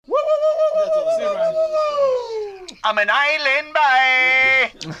I'm an island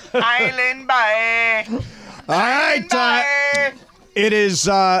boy. Island boy. All right. It is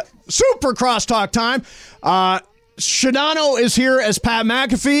super crosstalk time. Shadano is here as Pat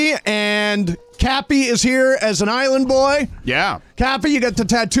McAfee, and Cappy is here as an island boy. Yeah. Cappy, you got the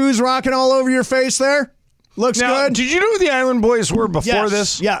tattoos rocking all over your face there. Looks now, good. Did you know who the Island Boys were before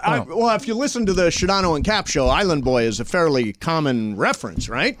this? Yeah. Well, if you listen to the Shadano and Cap show, Island Boy is a fairly common reference,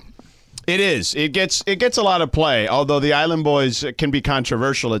 right? It is. It gets a lot of play, although the Island Boys can be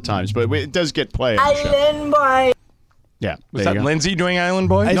controversial at times, but it does get play. Island Boy. Yeah. Was that Lindsay doing Island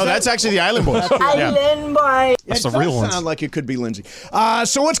Boy? No, that's actually the Island Boys. Island Boy. That's the real ones. Sound like it could be Lindsay.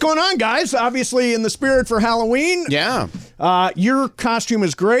 So what's going on, guys? Obviously in the spirit for Halloween. Yeah. Your costume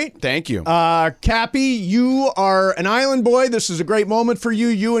is great. Thank you. Cappy, you are an island boy. This is a great moment for you.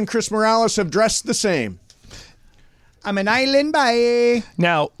 You and Chris Morales have dressed the same. I'm an island boy.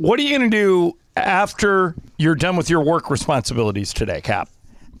 Now, what are you going to do after you're done with your work responsibilities today, Cap?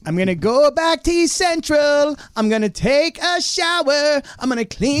 I'm going to go back to East Central. I'm going to take a shower. I'm going to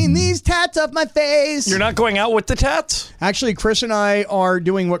clean these tats off my face. You're not going out with the tats? Actually, Chris and I are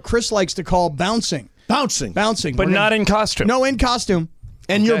doing what Chris likes to call bouncing. Bouncing. But not in costume. No, in costume.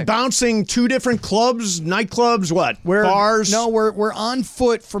 And you're bouncing two different clubs, nightclubs, what? Bars? No, we're on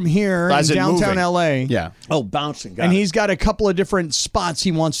foot from here in As in downtown moving. LA. Yeah. Oh, bouncing. Got And it. he's got a couple of different spots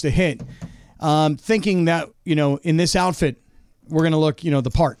he wants to hit. Thinking that, in this outfit, we're going to look,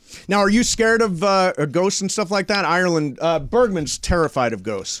 the part. Now, are you scared of ghosts and stuff like that? Ireland, Bergman's terrified of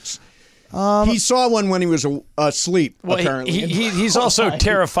ghosts. He saw one when he was asleep, apparently. He's also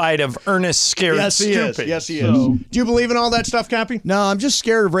terrified of Ernest Scared Yes, he Stupid. is. Yes, he is. Do you believe in all that stuff, Cappy? No, I'm just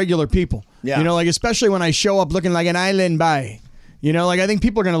scared of regular people. Yeah. Especially when I show up looking like an island boy. I think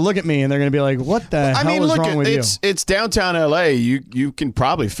people are going to look at me and they're going to be like, what the hell is wrong with you? It's downtown LA. You can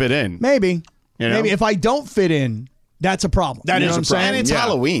probably fit in. Maybe. You know? Maybe if I don't fit in, that's a problem. That you is know a what I'm saying? And it's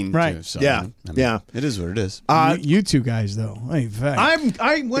Halloween, Right. too. So, Yeah. Yeah. It is what it is. You two guys, though. In fact.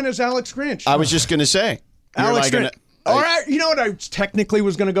 I went as Alex Grinch. I was just going to say. Alex Grinch. All right, you know what I technically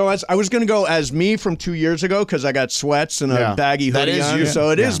was going to go as? I was going to go as me from 2 years ago because I got sweats and a baggy That hoodie is on. you.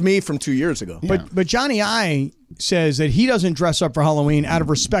 So it is me from 2 years ago. But Johnny I says that he doesn't dress up for Halloween out of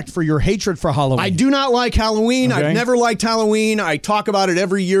respect for your hatred for Halloween. I do not like Halloween. Okay. I've never liked Halloween. I talk about it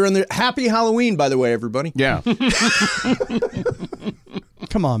every year. And happy Halloween, by the way, everybody. Yeah.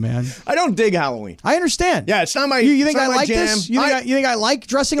 Come on, man. I don't dig Halloween. I understand. Yeah, it's not my. You think it's I not my like jam. this? You think I like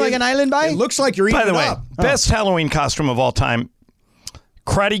dressing like an island boy? It looks like you're eating By the it way, up. best Halloween costume of all time,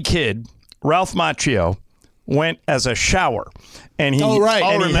 Karate Kid, Ralph Macchio, went as a shower. And he, Oh, right.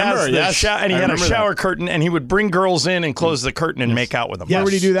 and Oh, he remember, has the yes. and he I had a remember shower that. curtain, and he would bring girls in and close the curtain and make out with them. Where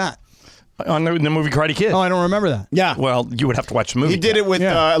would he do that? On the movie Karate Kid. Oh, I don't remember that. Yeah. Well, you would have to watch the movie. He did it with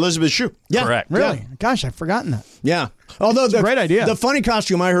Yeah. Elizabeth Shue. Yeah. Correct. Really? Yeah. Gosh, I've forgotten that. Yeah. Although a great idea. The funny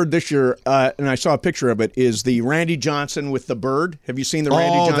costume I heard this year, and I saw a picture of it, is the Randy Johnson with the bird. Have you seen the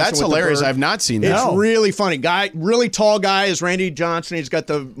Randy Johnson that's with hilarious. the bird? I've not seen that. It's really funny. Guy, really tall guy is Randy Johnson. He's got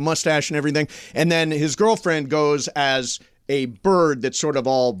the mustache and everything. And then his girlfriend goes as a bird that's sort of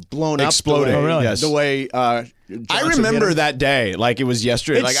all blown Exploding. up. Oh, really? The way I Johnson remember did it. that day like it was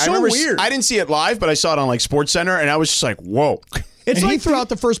yesterday. It's like so I remember weird. I didn't see it live, but I saw it on like Sports Center, and I was just like, whoa. It's And like he threw out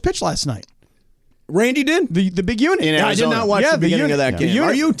the first pitch last night. Randy did? The big unit. In Yeah, I did Arizona. not watch Yeah, the the beginning unit. of that Yeah. game. The unit.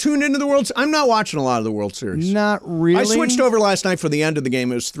 Are you tuned into the World Series? I'm not watching a lot of the World Series. Not really. I switched over last night for the end of the game.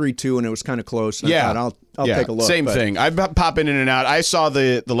 It was 3-2, and it was kind of close. And I thought, I'll take a look. Same but- thing. I pop in and out. I saw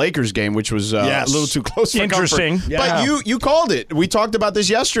the Lakers game, which was a little too close for Interesting. comfort. Yeah. But you called it. We talked about this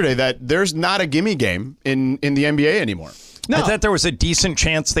yesterday, that there's not a gimme game in the NBA anymore. I thought there was a decent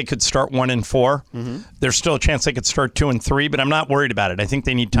chance they could start 1-4. There's still a chance they could start 2-3, but I'm not worried about it. I think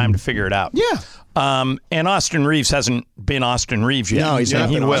they need time to figure it out. Yeah. And Austin Reeves hasn't been Austin Reeves yet. No, he's not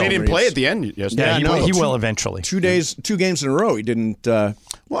He been will. Austin He didn't play at the end yesterday. Yeah, no, he two- will eventually. 2 games in a row. He didn't. Well,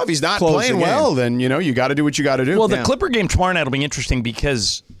 if he's not Close playing the game. well, then you got to do what you got to do. Well, the Clipper game tomorrow night will be interesting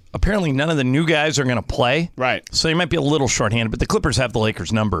because apparently none of the new guys are going to play. Right. So they might be a little shorthanded, but the Clippers have the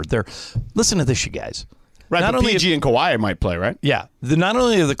Lakers numbered. Listen to this, you guys. right, not but only- PG and Kawhi might play, right? Yeah. Not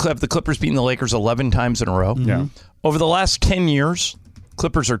only have the Clippers beaten the Lakers 11 times in a row, over the last 10 years,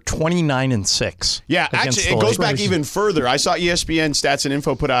 Clippers are 29-6. Yeah, against actually, the it goes Lakers. back even further. I saw ESPN Stats and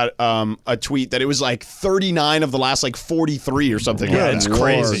Info put out a tweet that it was like 39 of the last like 43 or something. Yeah, like it's that.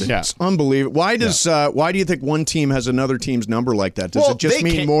 crazy. Yeah. It's unbelievable. Why do you think one team has another team's number like that? Does Well, it just they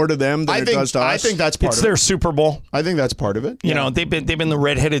mean can't- more to them than I it think, does to us? I think that's part It's of their it. Super Bowl. I think that's part of it. You know, they've been the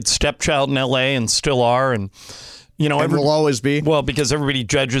redheaded stepchild in LA and still are, and and will always be. well, because everybody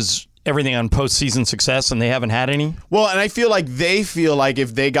judges everything on postseason success, and they haven't had any. Well, and I feel like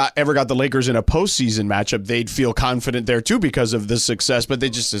if they ever got the Lakers in a postseason matchup, they'd feel confident there too because of the success, but they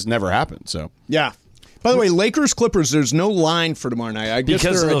just has never happened. So Yeah. By the way, Lakers Clippers. There's no line for tomorrow night. I guess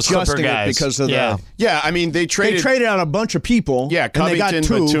Because of they're those Clipper adjusting it guys. because of Yeah. yeah, I mean they they traded out a bunch of people. Yeah, and they got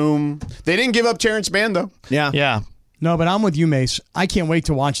Covington, two. Batum. They didn't give up Terrence Mann though. Yeah. Yeah. No, but I'm with you, Mace. I can't wait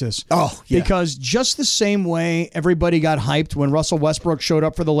to watch this. Oh, yeah. Because just the same way everybody got hyped when Russell Westbrook showed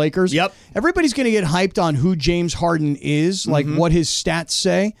up for the Lakers, Yep. everybody's going to get hyped on who James Harden is, like what his stats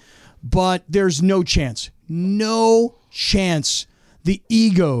say, but there's no chance the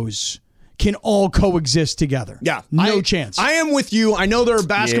egos can all coexist together. Yeah, No chance. I am with you. I know there are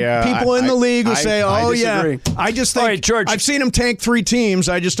basketball Yeah, people in the league who say, I "Oh yeah." disagree. I just think All right, George. I've seen him tank 3 teams.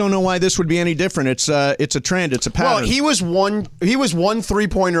 I just don't know why this would be any different. It's a trend. It's a pattern. Well, he was one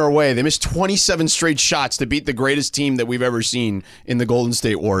 3-pointer away. They missed 27 straight shots to beat the greatest team that we've ever seen in the Golden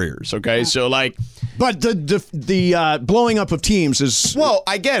State Warriors. Okay, so like, but the blowing up of teams is well,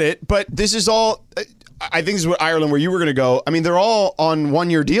 I get it, but this is all. I think this is what Ireland, where you were going to go. I mean, they're all on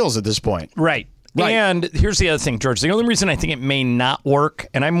 1-year deals at this point. Right. And here's the other thing, George. The only reason I think it may not work,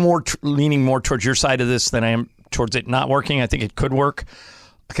 and I'm leaning more towards your side of this than I am towards it not working. I think it could work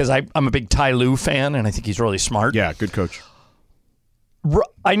because I'm a big Ty Lue fan, and I think he's really smart. Yeah, good coach.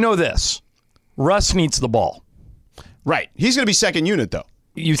 I know this. Russ needs the ball. Right. He's going to be second unit, though.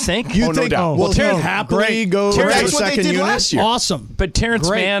 You think? you no think doubt. will Well, Terrence no, happily great. go Terrence- to That's what they second did unit? last year. Awesome. But Terrence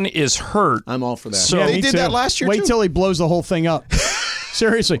Great. Mann is hurt. I'm all for that. So Yeah, They me did too. that last year, Wait too. till he blows the whole thing up.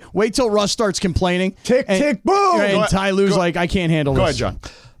 Seriously. Wait till Russ starts complaining. Tick, tick, boom. And Ty Lue's Go- like, I can't handle Go this. ahead,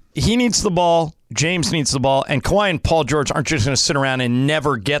 John. he needs the ball. James needs the ball. And Kawhi and Paul George aren't just going to sit around and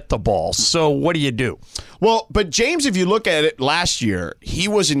never get the ball. So what do you do? Well, but James, if you look at it last year, he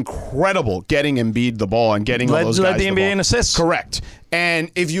was incredible getting Embiid the ball and getting all those guys Led the the NBA ball. in assists. Correct.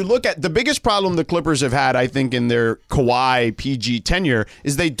 And if you look at the biggest problem the Clippers have had, I think, in their Kawhi PG tenure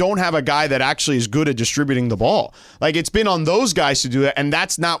is they don't have a guy that actually is good at distributing the ball. Like, it's been on those guys to do it, and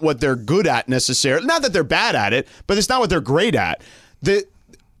that's not what they're good at necessarily. Not that they're bad at it, but it's not what they're great at.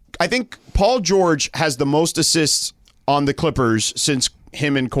 I think Paul George has the most assists on the Clippers since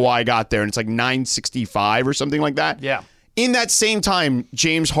him and Kawhi got there, and it's like 965 or something like that. Yeah. In that same time,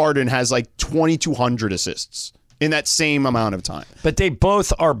 James Harden has like 2,200 assists in that same amount of time. But they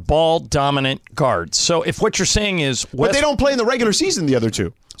both are ball-dominant guards. So if what you're saying is... But they don't play in the regular season, the other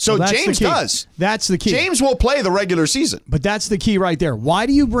two. So Well, that's James the key. does. That's the key. James will play the regular season. But that's the key right there. Why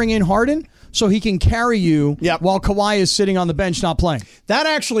do you bring in Harden? So he can carry you Yep. while Kawhi is sitting on the bench not playing. That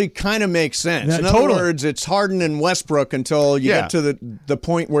actually kind of makes sense. Yeah, In totally. other words, it's Harden and Westbrook until you Yeah. get to the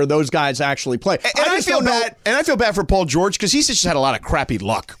point where those guys actually play. And I just feel don't know- bad. And I feel bad for Paul George because he's just had a lot of crappy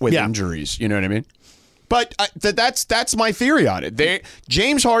luck with Yeah. injuries. You know what I mean? But that's my theory on it.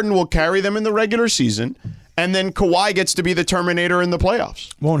 James Harden will carry them in the regular season, and then Kawhi gets to be the Terminator in the playoffs.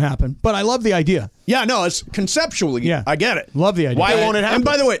 Won't happen. But I love the idea. Yeah, no, it's conceptually. Yeah. I get it. Love the idea. Why won't it happen? And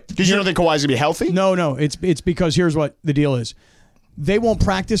by the way, because you don't think Kawhi's gonna be healthy? No. It's because here's what the deal is. They won't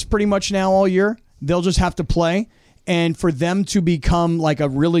practice pretty much now all year. They'll just have to play. And for them to become like a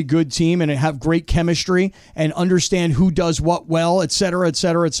really good team and have great chemistry and understand who does what well, et cetera, et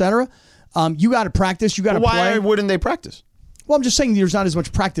cetera, et cetera, you got to practice. You got to Why play. wouldn't they practice? Well, I'm just saying there's not as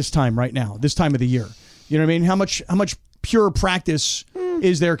much practice time right now, this time of the year. You know what I mean? How much pure practice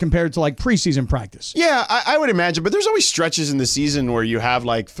is there compared to like preseason practice? Yeah, I would imagine, but there's always stretches in the season where you have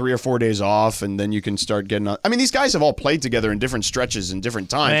like 3 or 4 days off, and then you can start getting on. I mean, these guys have all played together in different stretches and different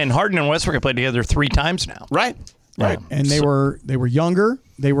times. And Harden and Westbrook have played together 3 times now. Right. Right. And they were younger.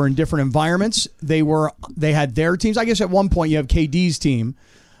 They were in different environments. They had their teams. I guess at one point you have KD's team,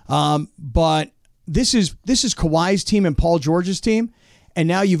 but this is Kawhi's team and Paul George's team. And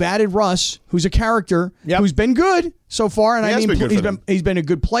now you've added Russ, who's a character, who's been good so far. And He has been good for them. he's been a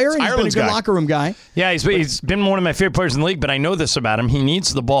good player and he's Ireland's been a good guy. locker room guy. Yeah, he's been one of my favorite players in the league, but I know this about him. He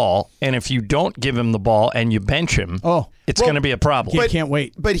needs the ball, and if you don't give him the ball and you bench him, it's going to be a problem. I can't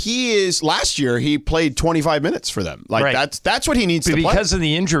wait. But last year he played 25 minutes for them. Like Right. that's what he needs But to play. because of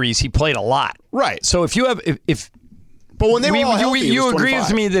the injuries, he played a lot. Right. So if you have But when they were all healthy, it you was agree 25.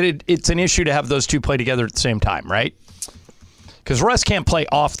 with me that it's an issue to have those two play together at the same time, right? Because Russ can't play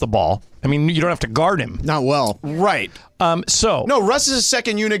off the ball. I mean, you don't have to guard him. not well. Right. So No, Russ is a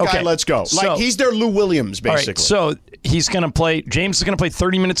second unit guy. Okay. Let's go. So- Like he's their Lou Williams, all basically. right, so he's going to play. James is going to play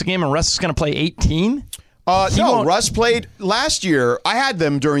 30 minutes a game, and Russ is going to play 18. No, won't- Russ played last year. I had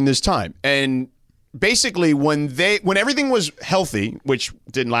them during this time, and basically when everything was healthy, which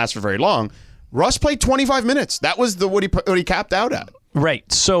didn't last for very long, Russ played 25 minutes. That was what he capped out at. Right.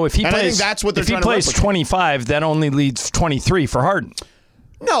 So if he And I plays, think that's what they're if he trying to plays replicate. 25, that only leaves 23 for Harden.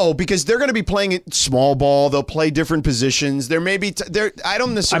 No, because they're going to be playing it small ball. They'll play different positions. There may be. I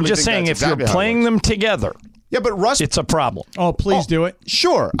don't necessarily. I'm just think saying, that's if exactly you're how it playing works. them together, Yeah, but Russ. it's a problem. Oh, please do it.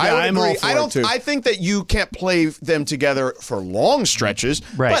 Sure, I would I'm all agree. for I it, don't. too. I think that you can't play them together for long stretches.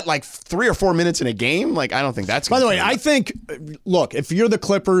 Right. But like 3 or 4 minutes in a game, like I don't think that's. By the gonna way, be I think, look, if you're the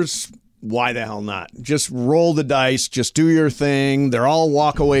Clippers, why the hell not? Just roll the dice. Just do your thing. They're all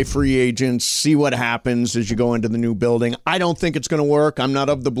walk-away free agents. See what happens as you go into the new building. I don't think it's going to work. I'm not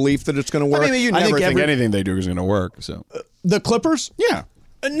of the belief that it's going to work. I mean, you never think every- anything they do is going to work. So The Clippers? yeah.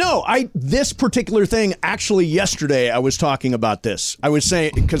 No, this particular thing, actually yesterday I was talking about this. I was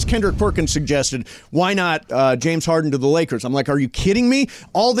saying, because Kendrick Perkins suggested, why not James Harden to the Lakers? I'm like, are you kidding me?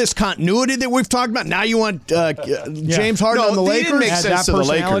 All this continuity that we've talked about, now you want James Harden on the he Lakers? didn't make Has sense that to the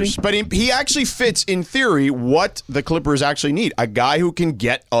personality? Lakers, but he actually fits in theory what the Clippers actually need: a guy who can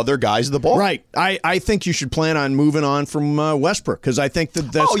get other guys the ball. Right. I think you should plan on moving on from Westbrook, because I think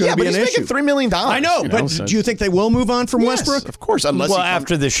that's Oh going yeah, to be but an he's issue. making $3 million. I know, but so- do you think they will move on from Yes, Westbrook? Of course, unless Well, he comes-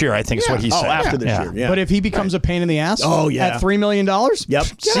 after this year, I think is what he said. after this Yeah. year, yeah. But if he becomes a pain in the ass, Oh, yeah. at $3 million, Yep.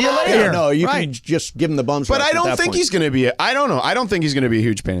 See you later. No, you Right. can just give him the bums. But rush I at don't that think point. he's going to be. I don't know. I don't think he's going to be a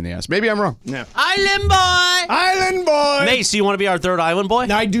huge pain in the ass. Maybe I'm wrong. Yeah. Island boy. Island boy. Mace, do you want to be our third island boy?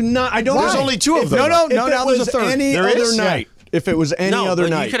 I do not. I don't. There's only 2 of them. No, no, If no. it Now there's a was third. any There other is? night. If it was any no, other but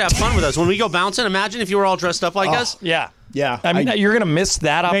night, you could have fun with us when we go bouncing. Imagine if you were all dressed up like us. Yeah. Yeah, I mean, you're going to miss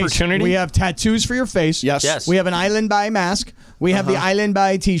that Mace, opportunity. we have tattoos for your face. Yes. Yes. We have an Island by mask. We have the Island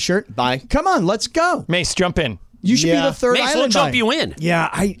by T-shirt. Bye. Come on, let's go. Mace, jump in. You should Yeah. be the third Mace, we'll Island jump by. you in. Yeah,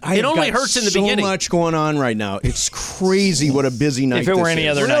 I It only got hurts in the so beginning. much going on right now. It's crazy what a busy night. If it were this any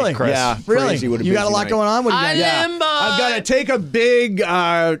is. other Really? night, Chris. Yeah, Really? crazy what a You got a busy lot night. going on? What do you got? Yeah, Island boy. I've got to take a big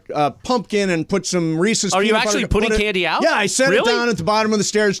pumpkin and put some Reese's. Are you peanut actually butter- putting put it- candy out? Yeah, I set Really? it down at the bottom of the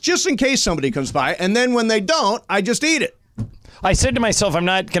stairs just in case somebody comes by, and then when they don't, I just eat it. I said to myself, I'm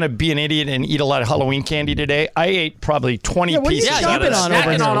not going to be an idiot and eat a lot of Halloween candy today. I ate probably 20 What are you pieces Yeah, out you've of been this. on snacking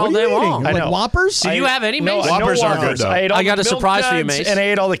over here. on all What are day you eating? long. I Like know. Whoppers? Do you have any, No, Mace? I know Whoppers are good, though. I ate all I got the a Milk surprise for you, Duds, Mace. and I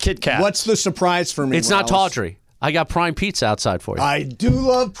ate all the Kit Kats. What's the surprise for me? It's not Morales? tawdry. I got prime pizza outside for you. I do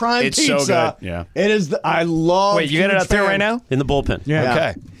love prime It's so pizza. good, yeah. It is. I love. Wait, you got it huge out there fan. right now? in the bullpen. Yeah.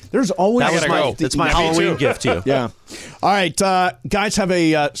 Okay. There's always. That was gotta my, go. that's my Yeah, me Halloween too. gift to you. Yeah. All right, guys, have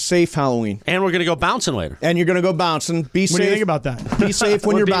a safe Halloween, And we're going to go bouncing later. and you're gonna go bouncing. Be safe. What do you think about that? Be safe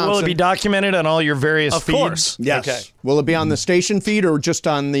when you're bouncing. Will it be documented on all your various Of feeds? course. Yes. Okay. Will it be on the station feed or just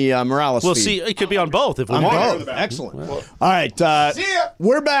on the Morales We'll feed? see. It could be on both if we On want. both. Excellent. All right.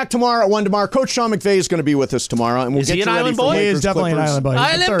 We're back tomorrow at 1 tomorrow. Coach Sean McVay is going to be with us tomorrow, and we'll Is get he you an ready island for boy? He Lakers is definitely Clippers. an Island boy. He's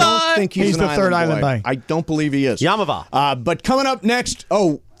Island the third. boy! I think he's He's an the third island island boy. boy. I don't believe he is. Yamava. But coming up next,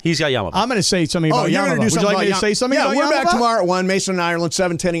 oh, He's got Yamava. I'm going to say something about you're Yamava. going to do Would something you like me to about say something Yeah, about we're back Yamava? tomorrow at 1, Mason and Ireland,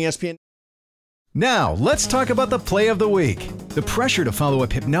 710 ESPN. Now, let's talk about the play of the week. The pressure to follow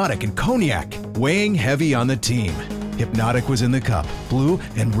up Hypnotic and Cognac, weighing heavy on the team. Hypnotic was in the cup, blue,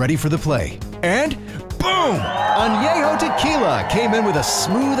 and ready for the play. And boom! Añejo Tequila came in with a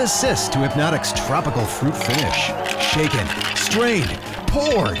smooth assist to Hypnotic's tropical fruit finish. Shaken, strained,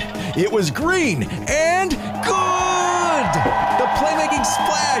 poured. It was green and good! The playmaking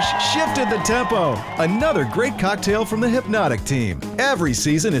splash shifted the tempo. Another great cocktail from the Hypnotic team. Every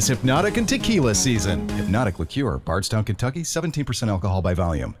season is Hypnotic and Tequila season. Hypnotic Liqueur, Bardstown, Kentucky, 17% alcohol by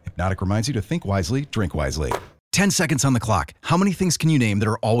volume. Hypnotic reminds you to think wisely, drink wisely. 10 seconds on the clock. How many things can you name that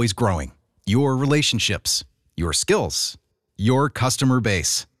are always growing? Your relationships, your skills, your customer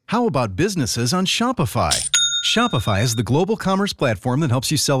base. How about businesses on Shopify? Shopify is the global commerce platform that helps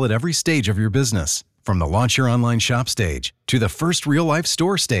you sell at every stage of your business. From the launch your online shop stage, to the first real-life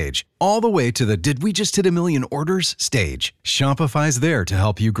store stage, all the way to the did we just hit 1 million orders stage, Shopify's there to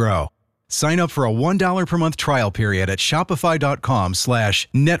help you grow. Sign up for a $1 per month trial period at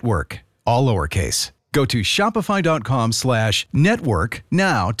shopify.com/network, all lowercase. Go to shopify.com/network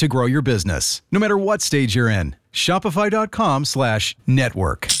now to grow your business, no matter what stage you're in.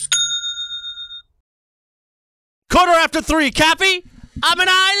 Shopify.com/network. 3:15, Cappy. I'm an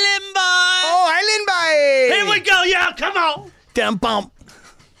island boy. Oh, Island boy! Here we go, yeah, come on. Dum bump.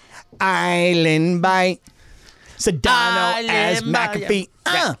 Island by Sedano as Island by- McAfee.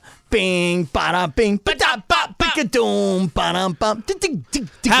 Bing, bada, bing, bada, ba, bing-a-doom, bada, bum,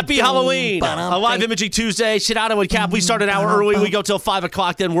 Happy Halloween. A live imaging Tuesday. Shadano and Cap. We start an hour early. We go till 5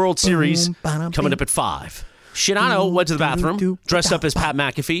 o'clock. Then World Series coming up at 5. Shadano went to the bathroom, dressed up as Pat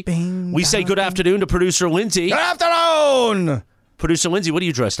McAfee. We say good afternoon to producer Lindsay. Good afternoon. Producer Lindsay, what are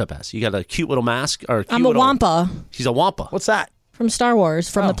you dressed up as? You got a cute little mask? Or I'm a Wampa She's a Wampa. What's that? from Star Wars,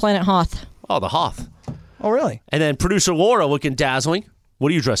 from the planet Hoth. Oh, the Hoth. Oh, really? And then producer Laura looking dazzling.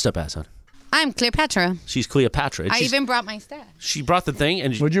 What are you dressed up as, hon? I'm Cleopatra. She's Cleopatra. And I even brought my staff. she brought the thing,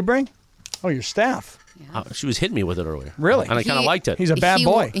 and What'd you bring? Oh, your staff. she was hitting me with it earlier. Really? And I kind of liked it. He's a bad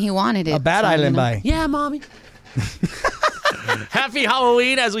boy. He wanted it. A bad island boy. Yeah, mommy. Happy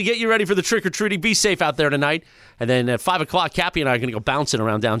Halloween as we get you ready for the trick-or-treating. Be safe out there tonight. And then at 5 o'clock, Cappy and I are going to go bouncing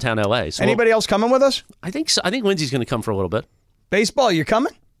around downtown L.A. So Anybody else coming with us? I think so. I think Lindsay's going to come for a little bit. Baseball, you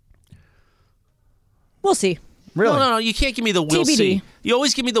coming? We'll see. Really? No. You can't give me the we'll TBD. see. You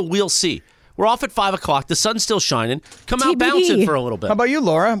always give me the we'll see. We're off at 5 o'clock. The sun's still shining. Come out TBD. bouncing for a little bit. How about you,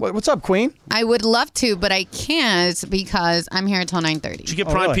 Laura? What's up, Queen? I would love to, but I can't because I'm here until 9:30. Did you get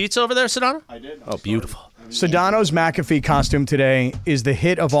prime really? pizza over there, Sedano? I did. Oh, beautiful. Sedano's McAfee costume today is the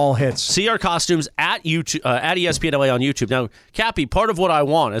hit of all hits. See our costumes at YouTube, at ESPN LA on YouTube. Now, Cappy, part of what I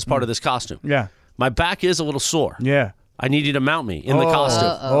want as part of this costume, Yeah. my back is a little sore. Yeah. I need you to mount me in the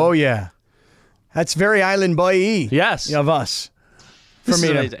costume. Oh, yeah. That's very island boy-y. Yes. Of us. For This me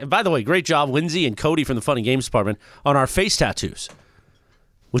is to- amazing. And by the way, great job, Lindsay and Cody from the Fun and Games Department on our face tattoos,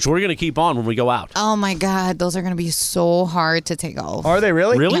 which we're going to keep on when we go out. Oh my God, those are going to be so hard to take off. Are they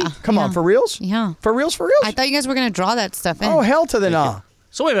really? Really? Yeah. Come on, for reals? Yeah. For reals, for reals? I thought you guys were going to draw that stuff in. Oh, hell to the nah.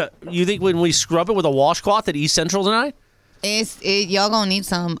 So wait a minute. You think when we scrub it with a washcloth at East Central tonight? Y'all going to need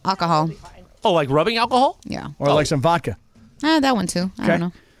some alcohol. Oh, like rubbing alcohol? Yeah. Or like some vodka. That one too. I don't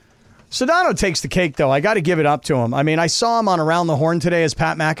know. Sedano takes the cake, though. I got to give it up to him. I mean, I saw him on Around the Horn today as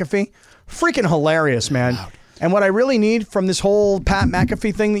Pat McAfee. Freaking hilarious, man. And what I really need from this whole Pat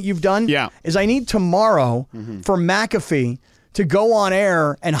McAfee thing that you've done is I need tomorrow for McAfee to go on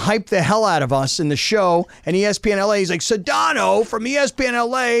air and hype the hell out of us in the show. And ESPN LA, he's like, Sedano from ESPN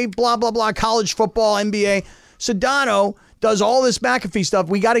LA, blah, blah, blah, college football, NBA. Sedano does all this McAfee stuff.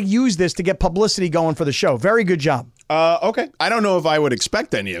 We got to use this to get publicity going for the show. Very good job. Okay. I don't know if I would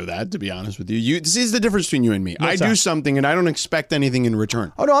expect any of that, to be honest with you. This is the difference between you and me. What's I do that? something and I don't expect anything in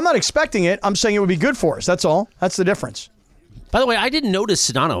return. Oh, no, I'm not expecting it. I'm saying it would be good for us. That's all. That's the difference. By the way, I didn't notice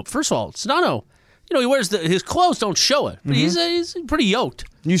Sedano. First of all, Sedano, he wears his clothes don't show it, but he's pretty yoked.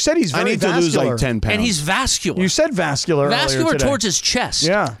 You said he's very I need to lose vascular. like 10 pounds. And he's vascular. You said vascular vascular earlier today. towards his chest.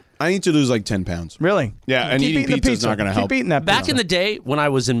 Yeah. I need to lose like 10 pounds. Really? Yeah, and Keep eating eating the pizza is pizza. not going to help. Keep eating that Back pizza. in the day when I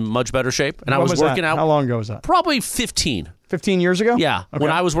was in much better shape and I When was was working that? out. How long ago was that? Probably 15. 15 years ago? Yeah. Okay.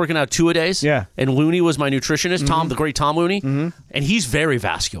 When I was working out 2-a-days. Yeah. And Looney was my nutritionist, Tom, the great Tom Looney. And he's very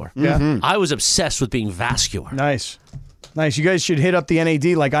vascular. Yeah. I was obsessed with being vascular. Nice. Nice. You guys should hit up the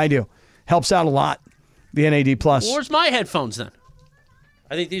NAD like I do. Helps out a lot. The NAD Plus. Where's my headphones then?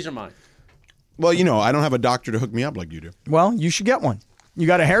 I think these are mine. Well, I don't have a doctor to hook me up like you do. Well, you should get one. You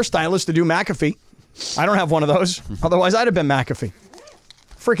got a hairstylist to do McAfee. I don't have one of those. Otherwise, I'd have been McAfee.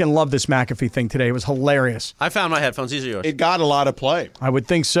 Freaking love this McAfee thing today. It was hilarious. I found my headphones. These are yours. It got a lot of play. I would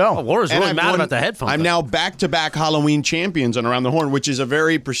think so. Oh, Laura's And really I've mad won- about the headphones. I'm now back-to-back Halloween champions on Around the Horn, which is a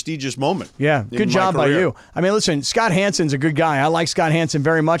very prestigious moment. Yeah, in good my job by career. you. I mean, listen, Scott Hansen's a good guy. I like Scott Hansen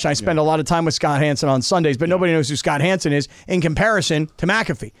very much. I spend a lot of time with Scott Hansen on Sundays, but nobody knows who Scott Hansen is in comparison to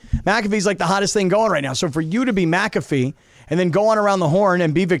McAfee. McAfee's like the hottest thing going right now. So for you to be McAfee and then go on Around the Horn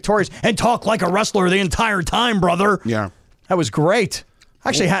and be victorious and talk like a wrestler the entire time, brother. Yeah. That was great.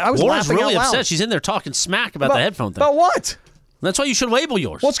 Actually, I was Laura's laughing really out loud. upset. She's in there talking smack about the headphone thing. About what? That's why you should label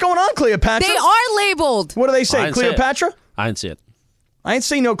yours. What's going on, Cleopatra? They are labeled. What do they I say, didn't see it. Cleopatra? I didn't see it. I ain't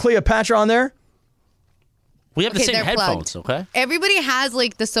seen no Cleopatra on there. We have the Okay, same they're headphones, plugged. okay? Everybody has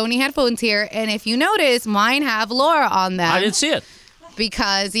like the Sony headphones here, and if you notice, mine have Laura on them. I didn't see it.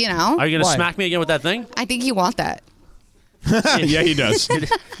 Because Are you going to Why? smack me again with that thing? I think you want that. Yeah, he does.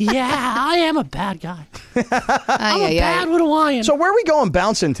 Yeah, I am a bad guy. I'm a yeah. bad little lion. So where are we going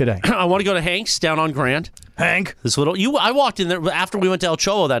bouncing today? I want to go to Hank's down on Grand. Hank? This little I walked in there after we went to El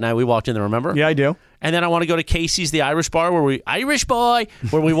Cholo that night. We walked in there, remember? Yeah, I do. And then I want to go to Casey's, the Irish bar, where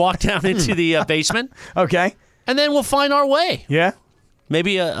we walk down into the basement, Okay. and then we'll find our way. Yeah.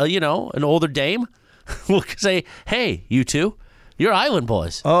 Maybe an older dame. We'll say, "Hey, you two, you're island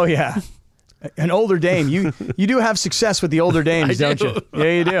boys." Oh, yeah. An older dame. You do have success with the older dames, I don't do. you?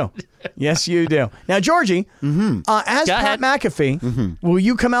 Yeah, you do. Yes, you do. Now, Georgie, as Go Pat ahead. McAfee, will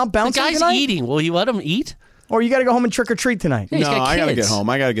you come out The bouncing guy's tonight? eating. Will you let him eat? Or you got to go home and trick or treat tonight? Yeah, he's No, got I got to kids. get home.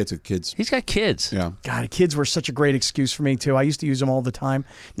 I got to get to the kids. He's got kids. Yeah. God, kids were such a great excuse for me, too. I used to use them all the time.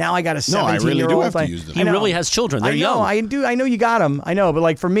 Now I got a 17-year-old. No, I really do have to use them. He really has children. They're I know, young. I know you got them. I know, but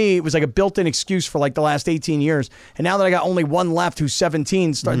like for me, it was like a built-in excuse for like the last 18 years. And now that I got only one left who's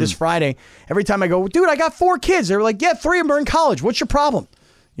 17, start this Friday, every time I go, dude, I got 4 kids. They're like, yeah, 3 of them are in college. What's your problem?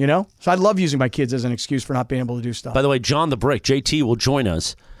 You know? So I love using my kids as an excuse for not being able to do stuff. By the way, John the Brick, JT, will join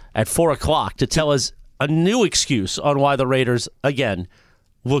us at 4 o'clock to tell us a new excuse on why the Raiders, again,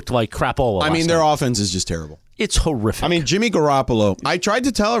 looked like crapola. I mean, last their night. offense is just terrible. It's horrific. I mean, Jimmy Garoppolo, I tried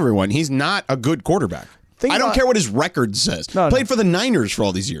to tell everyone, he's not a good quarterback. I don't care what his record says. Played for the Niners for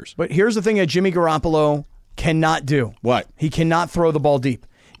all these years. But here's the thing that Jimmy Garoppolo cannot do. What? He cannot throw the ball deep.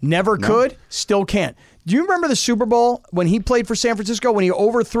 Never could, still can't. Do you remember the Super Bowl when he played for San Francisco, when he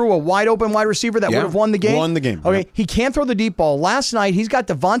overthrew a wide open wide receiver that would have won the game? Won the game. Okay, he can't throw the deep ball. Last night, he's got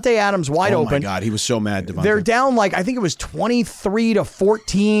Devontae Adams wide open. Oh, my God. He was so mad, Devontae. They're down I think it was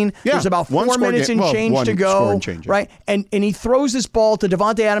 23-14. Yeah. There's about 4 minutes and change to go. Change, yeah. Right? And he throws this ball to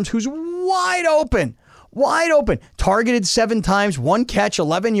Devontae Adams, who's wide open. Wide open. Targeted 7 times, 1 catch,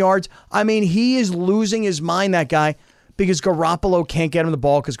 11 yards. I mean, he is losing his mind, that guy, because Garoppolo can't get him the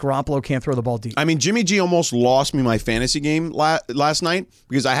ball because Garoppolo can't throw the ball deep. I mean, Jimmy G almost lost me my fantasy game last night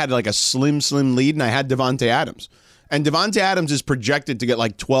because I had a slim lead and I had Devontae Adams. And Devontae Adams is projected to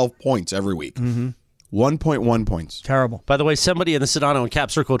get 12 points every week. 1.1 points. Terrible. By the way, somebody in the Sedano and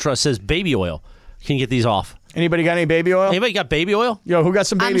Cap Circle Trust says baby oil. Can you get these off? Anybody got any baby oil? Anybody got baby oil? Yo, who got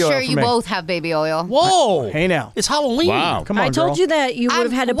some baby oil? I'm sure you both have baby oil. Whoa. Hey now. It's Halloween. Wow. Come on, I told girl. you that you would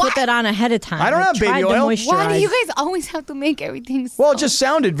have had to put that on ahead of time. I don't have baby tried to oil. moisturize. Why do you guys always have to make everything so... Well, it just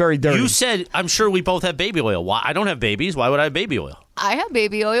sounded very dirty. You said, I'm sure we both have baby oil. Why? I don't have babies. Why would I have baby oil? I have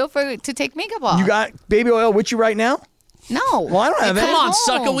baby oil to take makeup off. You got baby oil with you right now? No. Well, I don't have it. Come on, home.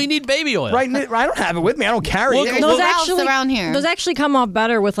 sucker. We need baby oil. Right, I don't have it with me. I don't carry Well, it. There's house around here. Those actually come off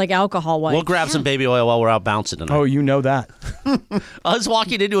better with alcohol wipes. We'll grab some baby oil while we're out bouncing tonight. Oh, you know that. I was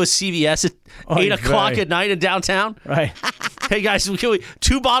walking into a CVS at 8 o'clock at night in downtown. Right. Hey, guys, can we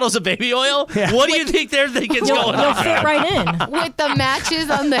 2 bottles of baby oil? Yeah. What do you think they're thinking is going You'll on? fit right in. With the matches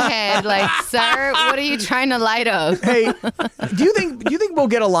on the head, sir, what are you trying to light up? Hey, do you think we'll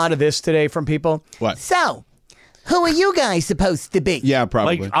get a lot of this today from people? What? So, who are you guys supposed to be? Yeah,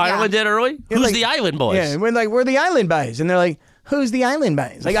 probably. Like Ireland did early? Who's the Island Boys? Yeah, we're the Island Boys, and they're like, who's the Island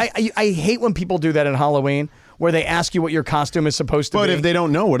Boys? I hate when people do that at Halloween, where they ask you what your costume is supposed to be. But if they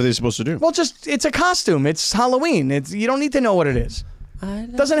don't know, what are they supposed to do? Well, it's a costume. It's Halloween. You don't need to know what it is.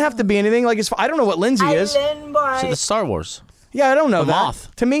 It doesn't have to be anything. I don't know what Lindsay is. So the Star Wars. Yeah, I don't know The that.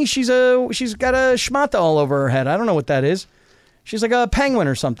 moth. To me, she's got a schmata all over her head. I don't know what that is. She's like a penguin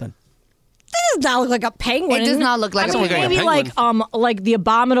or something. It does not look like a penguin. It does not look like a penguin. Maybe like the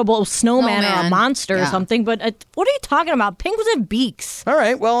abominable snowman or a monster or something. But what are you talking about? Penguins have beaks. All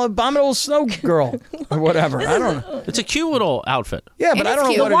right, well, abominable snow girl or whatever. I don't know. It's a cute little outfit. Yeah, but I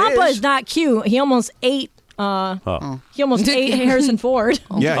don't know what Wampa it is is. not cute. He almost ate. He almost ate Harrison Ford.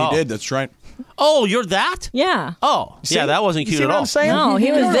 Yeah, he did. That's right. Oh, you're that? Yeah. Oh, yeah, that wasn't You cute see at what all. I'm saying? No, he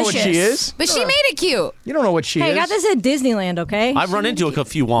You was don't know what vicious. she is. But she made it cute. You don't know what she Hey, is. I got this at Disneyland. Okay. I've run into a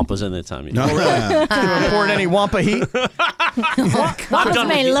few Wampas in that time. You know? You haven't poured any Wampa heat? Wampas done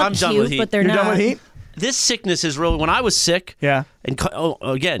may with- look I'm done with cute, heat. but they're You're not. done with heat? This sickness is really, when I was sick, Yeah. and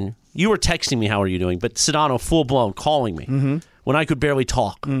again, you were texting me, how are you doing? But Sedano, full blown, calling me when I could barely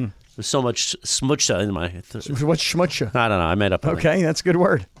talk. There's so much smucha in my. What's schmutcha? I don't know. I made up. Okay, that's a good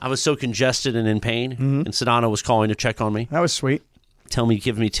word. I was so congested and in pain, and Sedano was calling to check on me, That was sweet.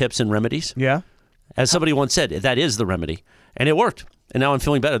 give me tips and remedies. Yeah. As somebody once said, that is the remedy, and it worked. And now I'm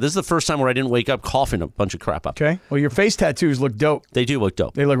feeling better. This is the first time where I didn't wake up coughing a bunch of crap up. Okay. Well, your face tattoos look dope. They do look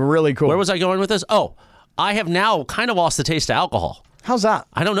dope. They look really cool. Where was I going with this? Oh, I have now kind of lost the taste of alcohol. How's that?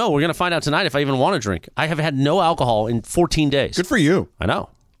 I don't know. We're going to find out tonight if I even want to drink. I have had no alcohol in 14 days. Good for you. I know.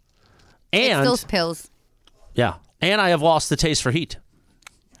 It's And those pills. yeah, and I have lost the taste for heat.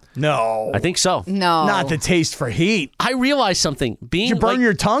 No. I think so. No. Not the taste for heat. I realized something. Being Did you burn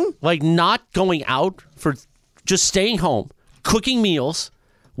your tongue? like not going out, for just staying home, cooking meals,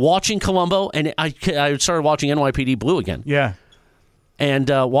 watching Columbo, and I started watching NYPD Blue again. Yeah. And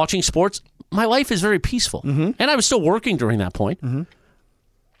watching sports. My life is very peaceful, and I was still working during that point.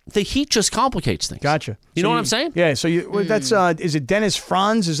 The heat just complicates things. Gotcha. You know what I'm saying? Yeah. So that's is it Dennis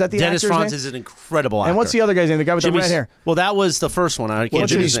Franz? Is that the Dennis actor's Franz name? is an incredible actor. And what's the other guy's name? The guy with the red hair. Well, that was the first one. I can't Well, do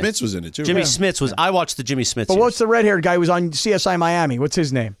Jimmy his name. Smits was in it, too. Jimmy Yeah. Smits was. I watched the Jimmy Smits. But series. what's the red-haired guy who was on CSI Miami? What's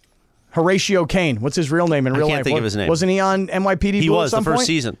his name? Horatio Kane. What's his real name in real life? can't think of his name. Wasn't he on NYPD? He Blue was at the some first point?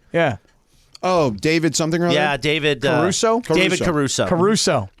 season. Yeah. Oh, David something or other? Yeah, David Caruso? David Caruso.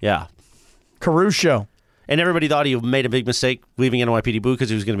 Caruso. Yeah. Caruso. And everybody thought he made a big mistake leaving NYPD Blue because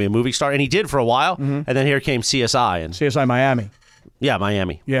he was going to be a movie star, and he did for a while. And then here came CSI and CSI Miami. yeah,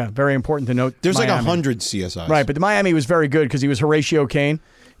 Miami. Yeah, very important to note. There's Miami. like 100 CSIs. Right, but the Miami was very good because he was Horatio Kane,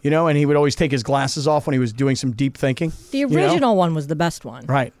 and he would always take his glasses off when he was doing some deep thinking. The you know? original one was the best one.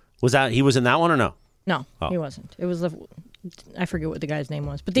 Right. Was that he was in that one or no? No, he wasn't. It was the I forget what the guy's name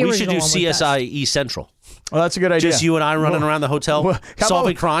was, but the We should original do one was CSI best. East Central. Well, that's a good idea. Just you and I running around the hotel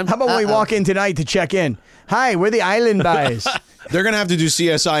solving crime. How about when we walk in tonight to check in? Hi, we're the Island Boys. They're going to have to do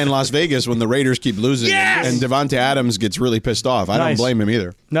CSI in Las Vegas when the Raiders keep losing. Yes! And Devontae Adams gets really pissed off. I don't Nice. blame him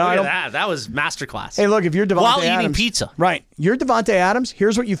either. No, I Look don't. at that. That was masterclass. Hey, look, if you're Devontae While Adams, eating pizza. right? You're Devontae Adams.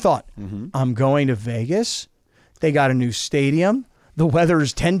 Here's what you thought: Mm-hmm. I'm going to Vegas. They got a new stadium. The weather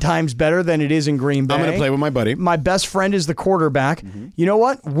is 10 times better than it is in Green Bay. I'm going to play with my buddy. My best friend is the quarterback. You know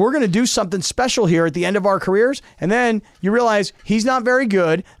what? We're going to do something special here at the end of our careers. And then you realize he's not very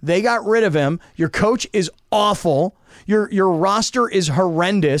good. They got rid of him. Your coach is awful. Your roster is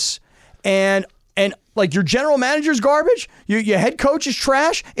horrendous. And like your general manager's garbage. Your head coach is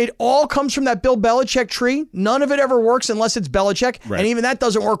trash. It all comes from that Bill Belichick tree. None of it ever works unless it's Belichick. Right. And even that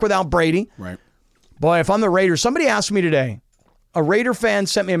doesn't work without Brady. Right. Boy, if I'm the Raiders, somebody asked me today, a Raider fan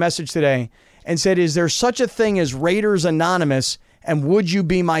sent me a message today and said, is there such a thing as Raiders Anonymous, and would you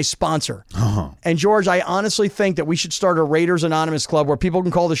be my sponsor? And George, I honestly think that we should start a Raiders Anonymous club where people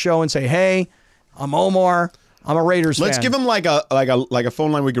can call the show and say, hey, I'm Omar. I'm a Raiders Let's fan. give him like a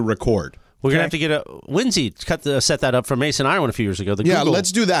phone line we could record. We're going to have to get Lindsay set that up for Mason Ireland a few years ago. Yeah, Google.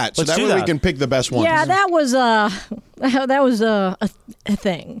 let's do that. So Let's that do way we that. can pick the best one. Yeah, that was a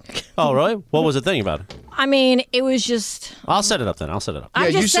thing. Oh, really? What was the thing about it? I mean, it was just. I'll set it up then. I'll set it up.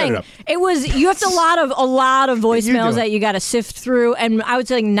 I'm just you set saying, it up. it was. You have a lot of voicemails do that you got to sift through, and I would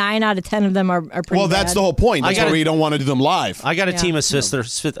say like 9 out of 10 of them are pretty. Well, that's bad. the whole point. That's I gotta- why we don't want to do them live. I got a team of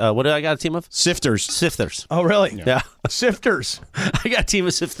sifters. What did I got a team of? Sifters. Sifters. Oh, really? Yeah. Sifters. I got a team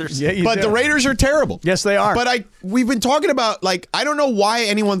of sifters. Yeah, you But do. the Raiders are terrible. Yes, they are. But we've been talking about, like, I don't know why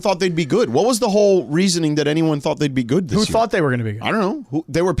anyone thought they'd be good. What was the whole reasoning that anyone thought they'd be good this Who year? thought they were going to be good? I don't know.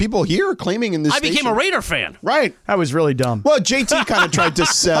 There were people here claiming in this I became station. a Raider fan. Right. That was really dumb. Well, JT kind of tried to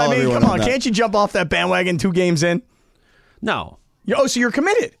sell I mean, everyone come on. that. Can't you jump off that bandwagon 2 games in? No. So you're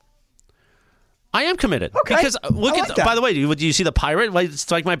committed. I am committed. Okay. Because look I at like that. by the way, do you see the pirate? Like, it's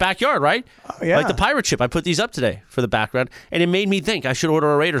like my backyard, right? Oh, yeah. Like the pirate ship. I put these up today for the background, and it made me think I should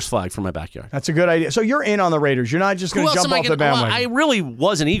order a Raiders flag for my backyard. That's a good idea. So you're in on the Raiders. You're not just going Who to else jump am I off the gonna? Well, bandwagon. I really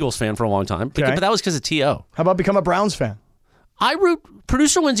was an Eagles fan for a long time, Okay. but that was because of T.O. How about become a Browns fan? I root.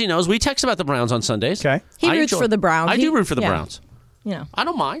 Producer Lindsay knows we text about the Browns on Sundays. Okay. He I roots enjoy- for the Browns. I do root for the Yeah. Browns. You know. I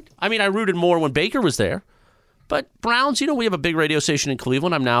don't mind. I mean, I rooted more when Baker was there. But Browns, we have a big radio station in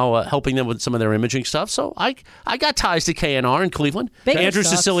Cleveland. I'm now helping them with some of their imaging stuff. So I got ties to KNR in Cleveland. Baker Andrew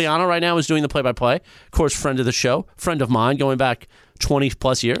sucks. Siciliano right now is doing the play-by-play. Of course, friend of the show, friend of mine, going back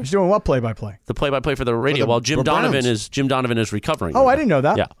 20-plus years. He's doing what play-by-play? The play-by-play for the radio. the while Jim Donovan Browns. is recovering. Oh, I didn't know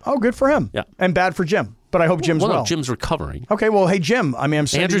that. Yeah. Oh, good for him. Yeah. And bad for Jim. But I hope Jim's well, well. no, Jim's recovering. Okay, well, hey, Jim. I mean, I'm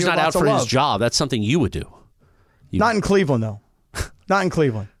saying Andrew's not out for his job. job. That's something you would do. Not in Cleveland, though. Not in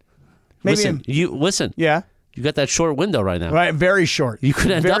Cleveland. Maybe Listen. yeah. You got that short window right now. Right, very short. You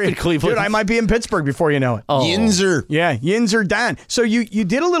could end up in Cleveland. Dude, I might be in Pittsburgh before you know it. Oh. Yinzer Yeah, Yins are Dan. So you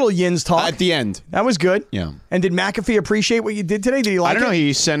did a little Yins talk. at the end. That was good. Yeah. And did McAfee appreciate what you did today? Did he like I don't know. it?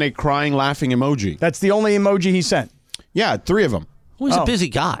 He sent a crying, laughing emoji. That's the only emoji he sent. Yeah, 3 of them. Well, he's Oh. a busy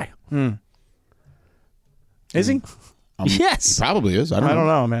guy. Is he? Yes. He probably is. I I don't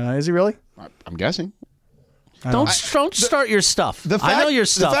know, man. Is he really? I'm guessing. Don't start your stuff. I know your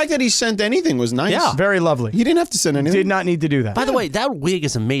stuff. The fact that he sent anything was nice. Yeah. Very lovely. He didn't have to send anything. Did not need to do that. By the way, that wig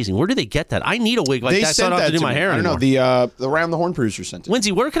is amazing. Where do they get that? I need a wig like They that so I sent don't have that to do my me. hair I don't anymore. know. The Round the Horn producer sent it.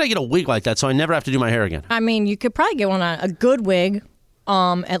 Lindsay, where can I get a wig like that so I never have to do my hair again? I mean, you could probably get one on a good wig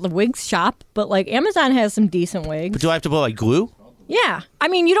at the wig shop, but like Amazon has some decent wigs. But do I have to put like glue? Yeah. I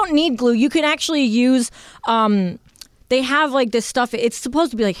mean, you don't need glue. You can actually use they have like this stuff. It's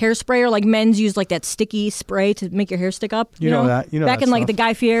supposed to be like hairspray, or like men's use like that sticky spray to make your hair stick up. You know that. You know back that in like stuff. the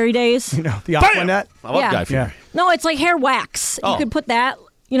Guy Fieri days. You know, the Aquanet. I love Yeah. Guy Fieri. Yeah. No, it's like hair wax. Oh. You could put that,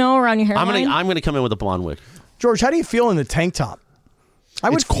 around your hairline. I'm gonna come in with a blonde wig. George, how do you feel in the tank top?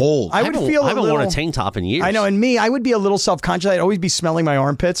 It's cold. I would feel I haven't a little, worn a tank top in years. I know, and me, I would be a little self-conscious. I'd always be smelling my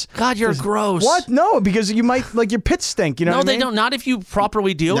armpits. God, you're gross. What? No, because you might, like, your pits stink. You know No, what I they mean? don't. Not if you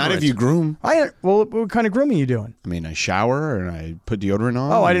properly deal Not with if it. you groom. Well, what kind of grooming are you doing? I mean, I shower and I put deodorant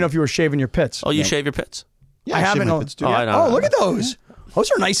on. Oh, I didn't know if you were shaving your pits. Oh, you shave your pits? Yeah, I shave haven't. my Oh, pits too. Oh, I know. oh, look at those. Those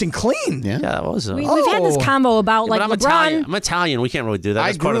are nice and clean. Yeah. Yeah, that was. We've had this Oh. combo about but like I'm LeBron. Italian. I'm Italian. We can't really do that. I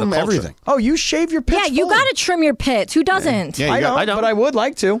That's part of the groom culture. everything. Oh, you shave your pits? Yeah, you fully? got to trim your pits. Who doesn't? Yeah, you I got- don't, I don't. but I would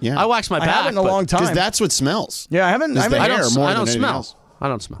like to. Yeah. I wax my I back. haven't in a but long time. Because that's what smells. Yeah, I haven't. Is the I hair don't. more I than don't anything smell. else. I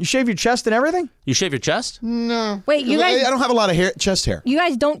don't smell. You shave your chest and everything? You shave your chest? No. Wait, you guys- I don't have a lot of hair, chest hair. You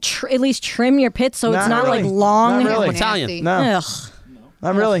guys don't at least trim your pits so it's Not not really. like long. Not really. Italian. Nasty. No. Ugh.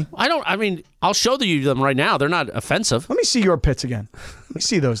 Not really. I mean, I'll show you them right now. They're not offensive. Let me see your pits again. Let me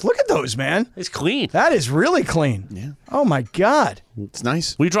see those. Look at those, man. It's clean. That is really clean. Yeah. Oh my God. It's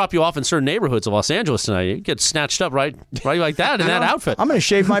nice. We drop you off in certain neighborhoods of Los Angeles tonight. You get snatched up right like that in that outfit. I'm going to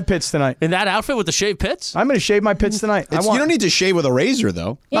shave my pits tonight. In that outfit with the shaved pits? I'm going to shave my pits tonight. You don't need to shave with a razor,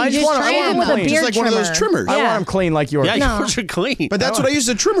 though. Yeah, I you just just want trim them with a clean. beard Just like one of those trimmers. I Yeah. want them clean like yours. Yeah, No. yours are clean. But that's what I use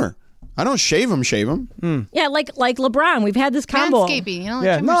a trimmer. I don't shave them. Yeah, like LeBron. We've had this combo. Manscaping, you know.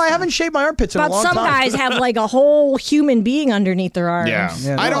 Yeah. No, I haven't shaved my armpits in a But long some time. guys have like a whole human being underneath their arms. Yeah,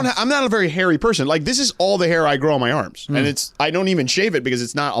 I'm not a very hairy person. Like, this is all the hair I grow on my arms, and I don't even shave it because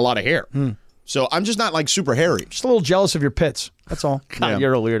it's not a lot of hair. So I'm just not like super hairy. Just a little jealous of your pits. That's all. God,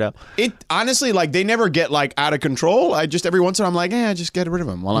 you're a weirdo. It honestly, like, they never get like out of control. I just every once in a while I'm like, I just get rid of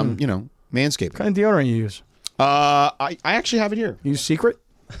them while I'm manscaping. What kind of deodorant you use? I actually have it here. You use Secret?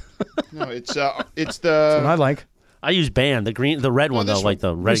 No, it's That's what I the like. I use Band, the red one, though, this like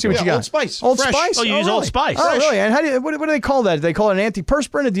the Let me see regular. what you got. Old Spice. Old Fresh. Spice? Oh, you use Old really? Spice. Oh, Fresh. really? And how do you, what do they call that? They call it an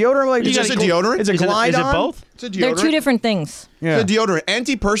antiperspirant, a deodorant? Like, It's just a deodorant. It's a Is it glide-on? both? It's a deodorant. They're two different things. Yeah. It's a deodorant.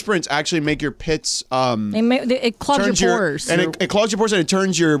 Antiperspirants actually make your pits It clogs your turns pores. and it clogs your pores and it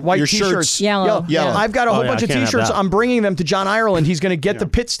turns your White your t-shirts. shirts Yellow. Yellow. I've got a whole yeah, bunch I of can't have T-shirts. that. I'm bringing them to John Ireland. He's going to get the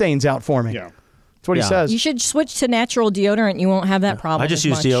pit stains out for me. Yeah. That's what he Yeah. says. You should switch to natural deodorant. You won't have that problem. I just as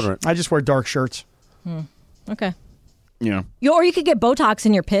use much. deodorant. I just wear dark shirts. Okay. Yeah. Or you could get Botox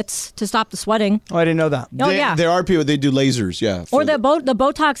in your pits to stop the sweating. Oh, I didn't know that. Oh, yeah. There are people, they do lasers, yeah. Or for the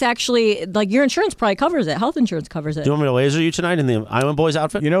Botox actually, like your insurance probably covers it. Health insurance covers it. Do you want me to laser you tonight in the Island Boys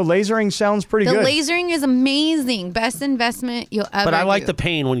outfit? You know, lasering sounds pretty The good. lasering is amazing. Best investment you'll ever But I like do. the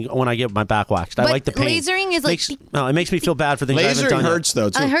pain when I get my back waxed. I But like the pain. lasering is like- it makes me feel bad for things I haven't Lasering done yet. hurts,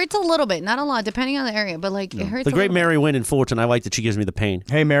 though, too. It hurts a little bit, not a lot, depending on the area, but like it hurts. The a great little Mary Wynn in Fullerton, I like that she gives me the pain.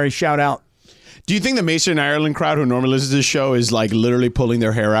 Hey, Mary, shout out. Do you think the Mason and Ireland crowd who normally listens to this show is like literally pulling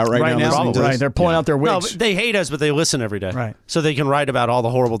their hair out right now? listening to Right, this? they're pulling out their No, wigs. but they hate us, but they listen every day. Right. So they can write about all the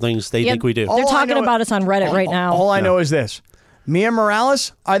horrible things they think we do. They're All I talking know- about us on Reddit right now. All I know is this. Me and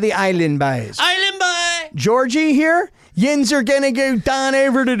Morales are the Island Boys. Island Boy! Georgie here, yins are going to go down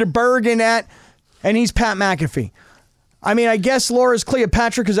over to the Bergen and he's Pat McAfee. I mean, I guess Laura's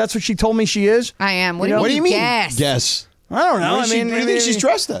Cleopatra because that's what she told me she is. I am. What You know- do you mean? Guess. Guess. I don't know. What do you think she's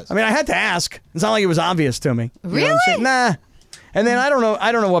dressed as? I mean, I had to ask. It's not like it was obvious to me. You know what I'm Really? saying? Nah. And then I don't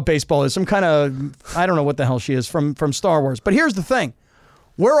know what baseball is. Some kind of I don't know what the hell she is from Star Wars. But here's the thing.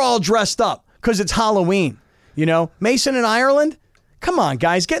 We're all dressed up because it's Halloween. You know, Mason and Ireland. Come on,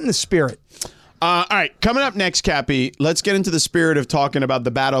 guys, get in the spirit. All right, coming up next, Cappy, let's get into the spirit of talking about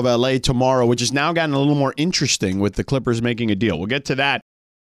the Battle of L.A. tomorrow, which has now gotten a little more interesting with the Clippers making a deal. We'll get to that.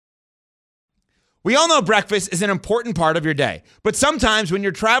 We all know breakfast is an important part of your day, but sometimes when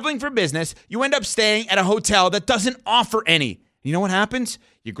you're traveling for business, you end up staying at a hotel that doesn't offer any. You know what happens?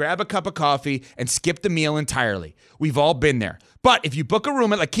 You grab a cup of coffee and skip the meal entirely. We've all been there. But if you book a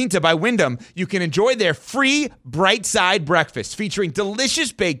room at La Quinta by Wyndham, you can enjoy their free Bright Side breakfast featuring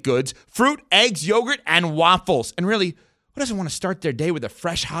delicious baked goods, fruit, eggs, yogurt, and waffles. And really, who doesn't want to start their day with a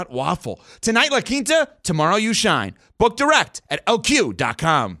fresh, hot waffle? Tonight, La Quinta, tomorrow you shine. Book direct at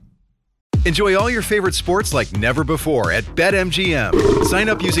lq.com. Enjoy all your favorite sports like never before at BetMGM. Sign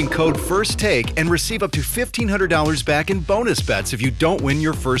up using code FIRSTTAKE and receive up to $1,500 back in bonus bets if you don't win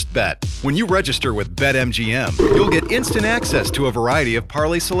your first bet. When you register with BetMGM, you'll get instant access to a variety of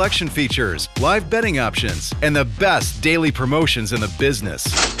parlay selection features, live betting options, and the best daily promotions in the business.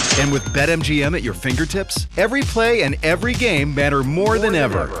 And with BetMGM at your fingertips, every play and every game matter more than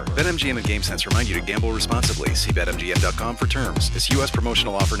ever. BetMGM and GameSense remind you to gamble responsibly. See BetMGM.com for terms. This U.S.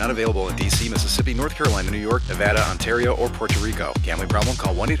 promotional offer not available in D.C., Mississippi, North Carolina, New York, Nevada, Ontario, or Puerto Rico. Gambling problem?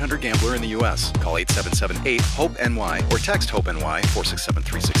 Call 1-800-GAMBLER in the U.S. Call 877-8-HOPE-NY or text HOPE-NY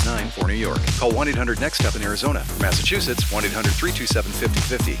 467-369 for New York. Call 1-800-NEXT-STEP in Arizona. For Massachusetts,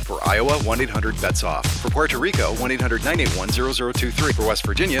 1-800-327-5050. For Iowa, 1-800-BETS-OFF. For Puerto Rico, 1-800-981-0023. For West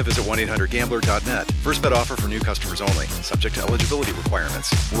Virginia, visit 1-800-GAMBLER.net. First bet offer for new customers only. Subject to eligibility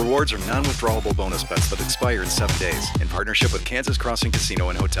requirements. Rewards are non-withdrawable bonus bets that expire in 7 days. In partnership with Kansas Crossing Casino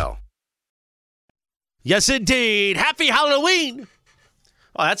and Hotel. Yes, indeed. Happy Halloween.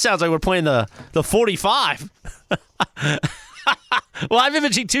 Oh, that sounds like we're playing the 45. Live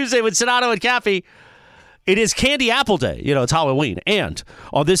Imaging Tuesday with Sonato and Cappy. It is Candy Apple Day. You know, it's Halloween. And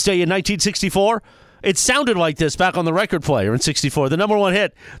on this day in 1964, it sounded like this back on the record player in 64. The number one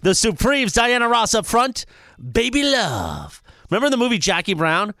hit, the Supremes, Diana Ross up front, Baby Love. Remember the movie Jackie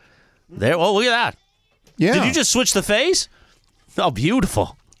Brown? There. Oh, look at that. Yeah. Did you just switch the phase? Oh,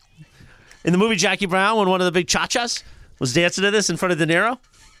 beautiful. In the movie Jackie Brown, when one of the big cha-chas was dancing to this in front of De Niro.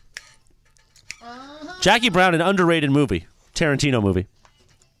 Jackie Brown, an underrated movie. Tarantino movie.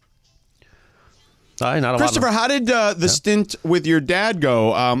 Sorry, not a Christopher, lot. how did the stint with your dad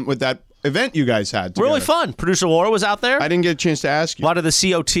go with that event you guys had together? Really fun. Producer Laura was out there. I didn't get a chance to ask you. A lot of the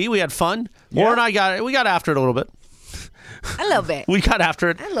COT. We had fun. Laura and I got after it a little bit. A little bit. We got after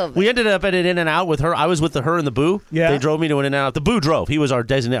it. I love it. We ended up at an In-N-Out with her. I was with her and the Boo. Yeah. They drove me to an In-N-Out. The Boo drove. He was our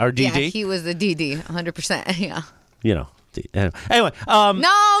DD. Yeah, he was the DD, 100%. Yeah. You know. Anyway. No, and we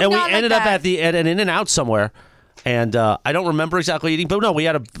not like ended up that. at an In-N-Out somewhere, and I don't remember exactly eating, but no, we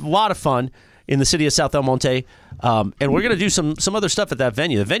had a lot of fun in the city of South El Monte, and we're going to do some other stuff at that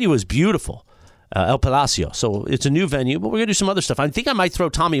venue. The venue is beautiful, El Palacio. So it's a new venue, but we're going to do some other stuff. I think I might throw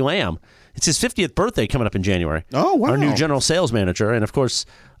Tommy Lamb. It's his 50th birthday coming up in January. Oh, wow. Our new general sales manager, and of course,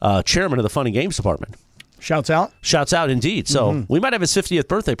 chairman of the Fun and Games department. Shouts out. Shouts out, indeed. So we might have his 50th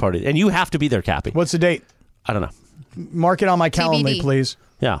birthday party, and you have to be there, Cappy. What's the date? I don't know. Mark it on my Calendly, TBD. please.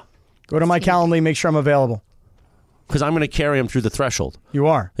 Yeah, Go to my Calendly, make sure I'm available. because I'm going to carry him through the threshold. You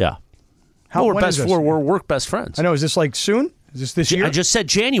are. Yeah. How We're when is this? we're work best friends. I know. Is this like soon? Is this year? I just said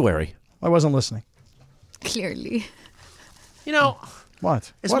January. I wasn't listening. Clearly. You know,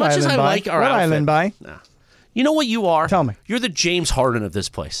 What? as What much as island I by? like our what outfit, island by? you know what you are? Tell me. You're the James Harden of this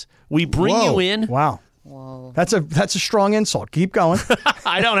place. We bring Whoa. you in. Wow. That's a strong insult. Keep going.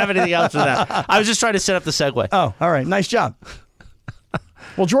 I don't have anything else for that. I was just trying to set up the segue. Oh, all right. Nice job.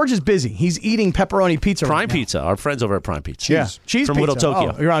 Well, George is busy. He's eating pepperoni pizza. Prime right now. Pizza, our friends over at Prime Pizza. Yeah, cheese from pizza. Little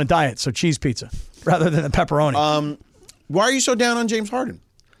Tokyo. Oh, you're on a diet, so cheese pizza rather than the pepperoni. Why are you so down on James Harden?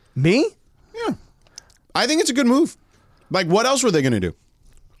 Me? I think it's a good move. Like, what else were they going to do?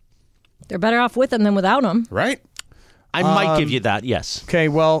 They're better off with him than without him. Right? I might give you that. Yes. Okay.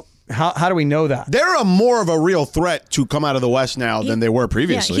 Well, how do we know that? They're a more of a real threat to come out of the West now than they were Yeah,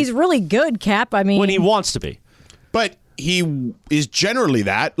 previously. he's really good, Cap. I mean, When he wants to be. But he is generally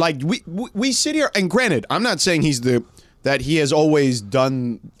that. Like we sit here, and granted, I'm not saying that he has always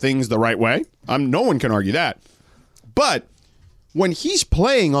done things the right way. No one can argue that. But when he's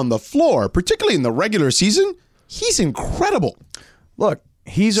playing on the floor, particularly in the regular season, he's incredible. Look,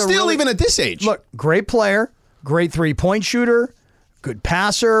 he's a Still, really, even at this age. look, great player, great 3-point shooter, good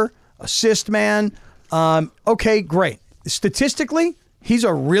passer, assist man. Okay, great. Statistically, he's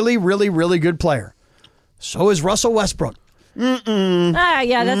a really, really, really good player. So is Russell Westbrook.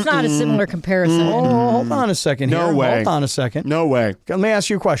 yeah, that's not a similar comparison. Oh, hold on a second here. No way. Hold on a second. No way. Let me ask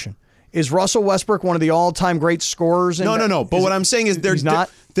you a question. Is Russell Westbrook one of the all-time great scorers? No. But what I'm saying is he's not?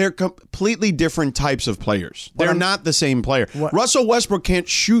 they're completely different types of players. They're not the same player. Russell Westbrook can't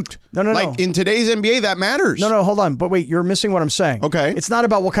shoot. No. Like in today's NBA, that matters. No, hold on. But wait, you're missing what I'm saying. Okay. It's not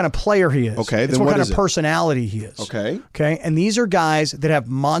about what kind of player he is. Okay, It's then what what kind is of it? personality he is. Okay. Okay. And these are guys that have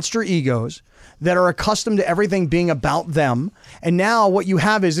monster egos that are accustomed to everything being about them. And now what you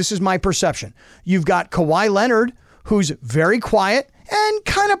have is, this is my perception. You've got Kawhi Leonard, who's very quiet and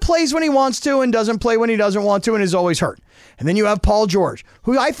kind of plays when he wants to and doesn't play when he doesn't want to and is always hurt. And then you have Paul George,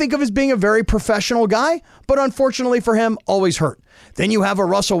 who I think of as being a very professional guy, but unfortunately for him, always hurt. Then you have a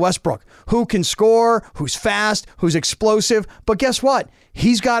Russell Westbrook who can score, who's fast, who's explosive. But guess what?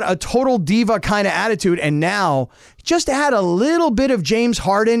 He's got a total diva kind of attitude. And now just add a little bit of James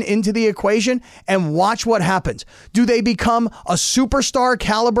Harden into the equation and watch what happens. Do they become a superstar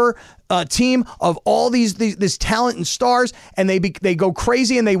caliber team of all this talent and stars, and they go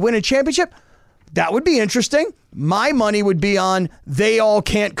crazy and they win a championship? That would be interesting. My money would be on they all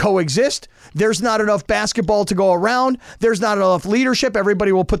can't coexist. There's not enough basketball to go around. There's not enough leadership.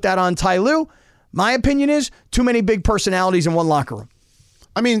 Everybody will put that on Ty Lue. My opinion is too many big personalities in one locker room.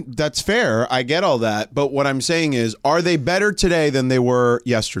 I mean, that's fair. I get all that. But what I'm saying is, are they better today than they were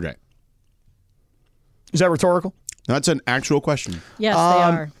yesterday? Is that rhetorical? That's an actual question. Yes, they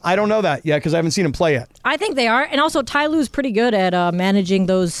are. I don't know that yet because I haven't seen him play yet. I think they are. And also, Ty Lue's pretty good at managing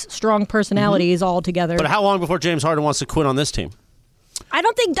those strong personalities all together. But how long before James Harden wants to quit on this team? I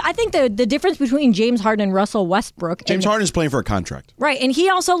think the difference between James Harden and Russell Westbrook. James Harden's playing for a contract. Right. And he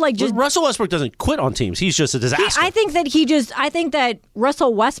also just. Russell Westbrook doesn't quit on teams. He's just a disaster. I think that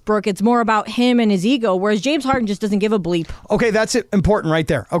Russell Westbrook, it's more about him and his ego, whereas James Harden just doesn't give a bleep. Okay, that's important right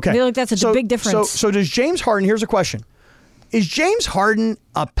there. Okay. I feel like that's a big difference. So does James Harden, here's a question. Is James Harden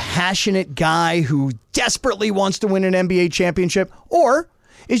a passionate guy who desperately wants to win an NBA championship? Or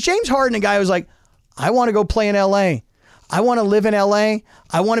is James Harden a guy who's like, I want to go play in LA. I want to live in LA.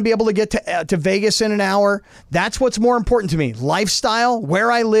 I want to be able to get to Vegas in an hour. That's what's more important to me. Lifestyle,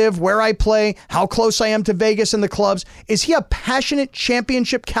 where I live, where I play, how close I am to Vegas and the clubs. Is he a passionate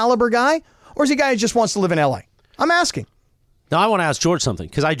championship caliber guy? Or is he a guy who just wants to live in LA? I'm asking. Now, I want to ask George something,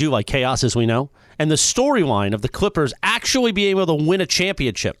 because I do like chaos, as we know. And the storyline of the Clippers actually being able to win a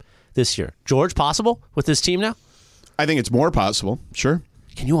championship this year. George, possible with this team now? I think it's more possible. Sure.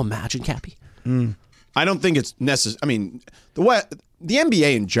 Can you imagine, Cappy? I don't think it's necessary. I mean, the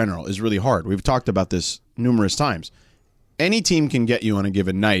NBA in general is really hard. We've talked about this numerous times. Any team can get you on a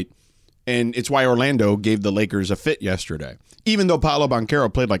given night, and it's why Orlando gave the Lakers a fit yesterday, even though Paolo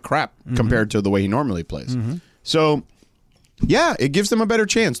Banchero played like crap compared to the way he normally plays. So, yeah, it gives them a better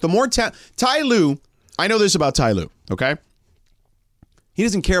chance. The more Ty Lue, I know this about Ty Lue, okay? He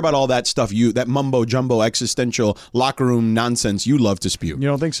doesn't care about all that stuff, that mumbo jumbo existential locker room nonsense you love to spew. You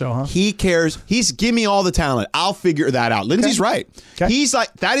don't think so, huh? He cares. Give me all the talent. I'll figure that out. Lindsay's right. Okay. He's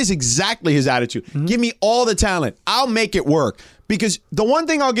like, that is exactly his attitude. Give me all the talent. I'll make it work. Because the one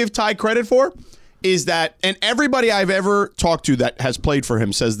thing I'll give Ty credit for is that, and everybody I've ever talked to that has played for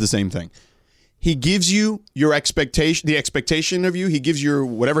him says the same thing. He gives you your expectation, the expectation of you. He gives you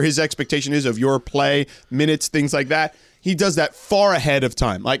whatever his expectation is of your play, minutes, things like that. He does that far ahead of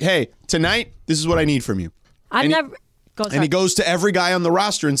time. Like, hey, tonight, this is what I need from you. And he goes to every guy on the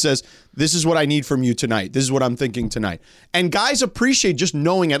roster and says, this is what I need from you tonight. This is what I'm thinking tonight. And guys appreciate just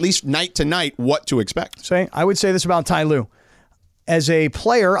knowing at least night to night what to expect. I would say this about Ty Lue. As a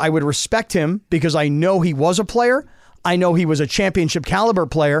player, I would respect him because I know he was a player. I know he was a championship caliber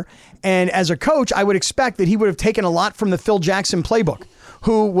player. And as a coach, I would expect that he would have taken a lot from the Phil Jackson playbook,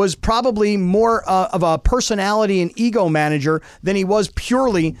 who was probably more of a personality and ego manager than he was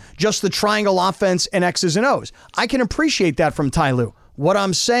purely just the triangle offense and X's and O's. I can appreciate that from Ty Lue. What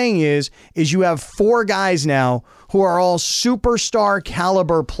I'm saying is you have 4 guys now who are all superstar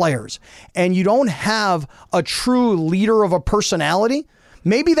caliber players, and you don't have a true leader of a personality.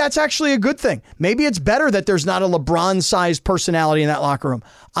 Maybe that's actually a good thing. Maybe it's better that there's not a LeBron-sized personality in that locker room.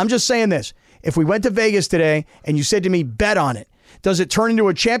 I'm just saying this. If we went to Vegas today and you said to me, bet on it, does it turn into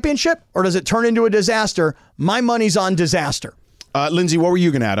a championship or does it turn into a disaster? My money's on disaster. Lindsay, what were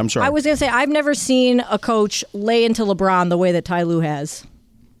you going to add? I'm sorry. I was going to say, I've never seen a coach lay into LeBron the way that Ty Lue has.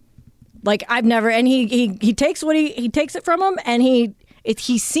 Like, I've never, and he takes he takes it from him, and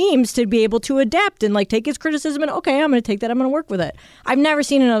he seems to be able to adapt and like take his criticism and, okay, I'm going to take that, I'm going to work with it. I've never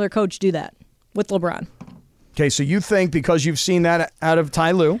seen another coach do that with LeBron. Okay, so you think because you've seen that out of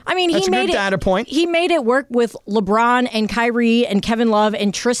Ty Lue, I mean, that's a good data point. He made it work with LeBron and Kyrie and Kevin Love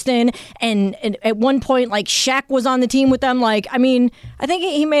and Tristan, and at one point, like, Shaq was on the team with them. Like, I mean, I think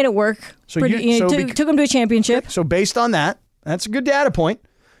he made it work. Took him to a championship. So based on that, that's a good data point.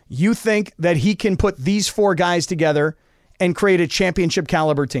 You think that he can put these 4 guys together and create a championship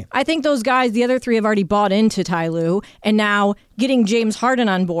caliber team? I think those guys, the other 3 have already bought into Ty Lue, and now getting James Harden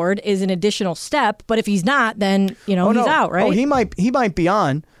on board is an additional step. But if he's not, then he's out, right? Oh, he might be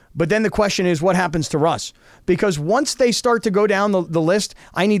on. But then the question is, what happens to Russ? Because once they start to go down the list,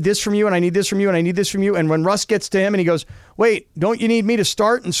 I need this from you, and I need this from you, and I need this from you. And when Russ gets to him and he goes, wait, don't you need me to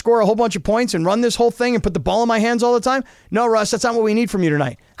start and score a whole bunch of points and run this whole thing and put the ball in my hands all the time? No, Russ, that's not what we need from you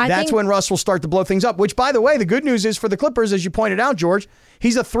tonight. That's when Russ will start to blow things up, which, by the way, the good news is for the Clippers, as you pointed out, George,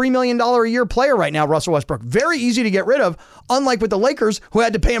 he's a $3 million a year player right now, Russell Westbrook. Very easy to get rid of, unlike with the Lakers, who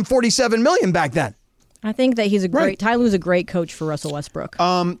had to pay him $47 million back then. I think that he's Ty Lue's a great coach for Russell Westbrook.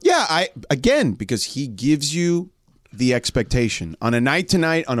 Because he gives you the expectation on a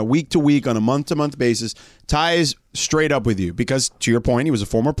night-to-night, on a week-to-week, on a month-to-month basis. Ty is straight up with you because, to your point, he was a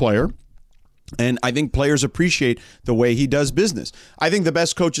former player. And I think players appreciate the way he does business. I think the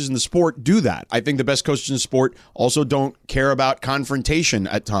best coaches in the sport do that. I think the best coaches in the sport also don't care about confrontation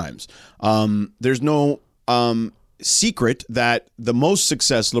at times. There's no secret that the most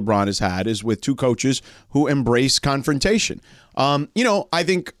success LeBron has had is with 2 coaches who embrace confrontation. I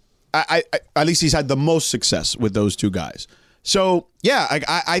think I at least he's had the most success with those 2 guys. So, yeah,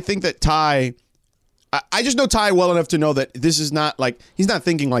 I think that Ty... I just know Ty well enough to know that this is not like, he's not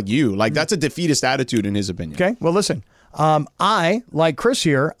thinking like you. Like, that's a defeatist attitude in his opinion. Okay, well, listen, I, like Chris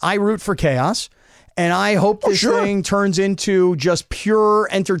here, I root for chaos, and I hope this thing turns into just pure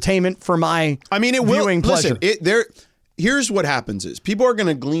entertainment for my viewing pleasure. Listen, here's what happens is people are going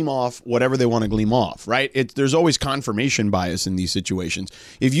to gleam off whatever they want to gleam off, right? There's always confirmation bias in these situations.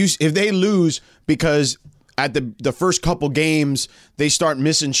 If they lose because at the first couple games they start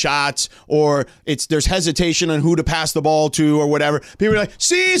missing shots, or there's hesitation on who to pass the ball to or whatever, people are like,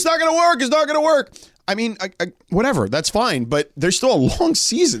 see, it's not going to work. I mean, whatever, that's fine, but there's still a long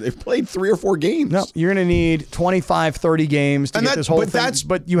season. They've played 3 or 4 games. No, you're going to need 25, 30 games to get this whole thing.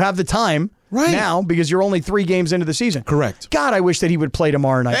 But you have the time now because you're only 3 games into the season. Correct. God, I wish that he would play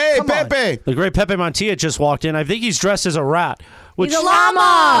tomorrow night. Hey, Pepe. The great Pepe Montilla just walked in. I think he's dressed as a rat. He's a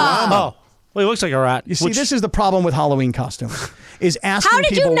llama. Oh. Well, he looks like a rat. You see, this is the problem with Halloween costumes. Is asking How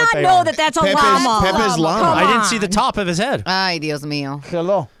did people you not know that that's a llama? Pepe's llama. I didn't see the top of his head. Ay, Dios mío.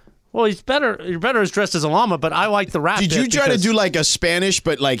 Hello. Well, he's better. You're better as dressed as a llama, but I like the rap. Did you try to do like a Spanish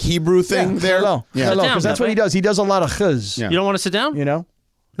but like Hebrew thing there? Hello, because that's what he does. He does a lot of chuz. You don't want to sit down? You know?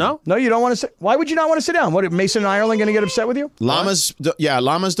 No? No, you don't want to sit. Why would you not want to sit down? What, Mason and Ireland going to get upset with you? Llamas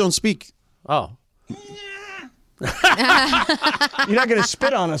don't speak. Oh. You're not going to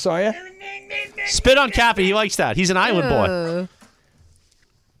spit on us, are you? Spit on Cappy. He likes that. He's an island boy.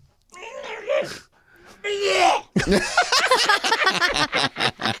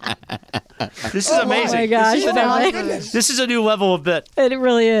 This is amazing. Oh my gosh. This is a new level of bit. It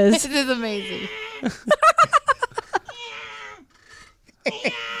really is. This is amazing.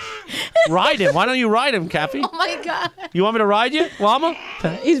 Ride him. Why don't you ride him, Cappy? Oh my God. You want me to ride you, llama?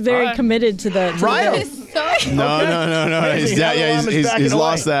 He's very committed to the. Ride him. No. He's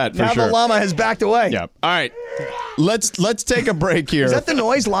lost that for now sure. the llama has backed away. Yeah. All right. Let's take a break here. Is that the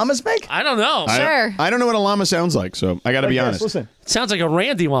noise llamas make? I don't know. I don't know what a llama sounds like, so I got to be honest. Listen. Sounds like a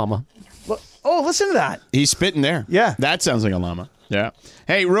Randy llama. Oh, listen to that. He's spitting there. Yeah. That sounds like a llama. Yeah.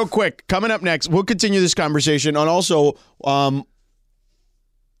 Hey, real quick, coming up next, we'll continue this conversation on also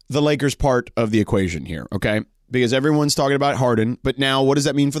the Lakers part of the equation here, okay? Because everyone's talking about Harden, but now what does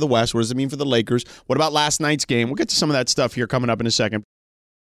that mean for the West? What does it mean for the Lakers? What about last night's game? We'll get to some of that stuff here coming up in a second.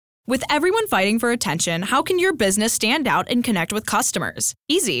 With everyone fighting for attention, how can your business stand out and connect with customers?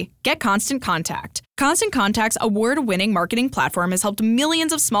 Easy. Get Constant Contact. Constant Contact's award-winning marketing platform has helped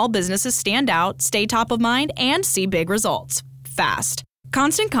millions of small businesses stand out, stay top of mind, and see big results fast.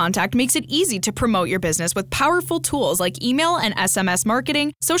 Constant Contact makes it easy to promote your business with powerful tools like email and SMS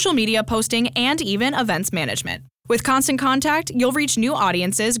marketing, social media posting, and even events management. With Constant Contact, you'll reach new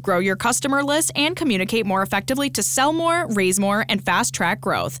audiences, grow your customer list, and communicate more effectively to sell more, raise more, and fast-track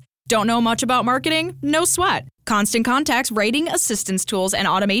growth. Don't know much about marketing? No sweat. Constant Contact's writing assistance tools and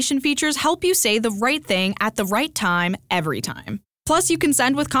automation features help you say the right thing at the right time, every time. Plus, you can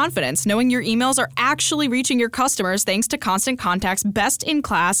send with confidence, knowing your emails are actually reaching your customers thanks to Constant Contact's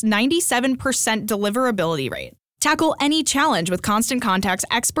best-in-class 97% deliverability rate. Tackle any challenge with Constant Contact's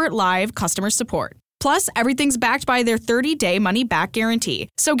expert live customer support. Plus, everything's backed by their 30-day money-back guarantee.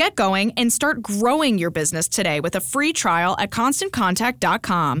 So get going and start growing your business today with a free trial at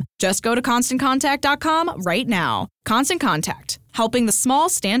ConstantContact.com. Just go to ConstantContact.com right now. Constant Contact, helping the small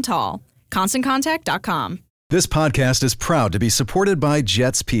stand tall. ConstantContact.com. This podcast is proud to be supported by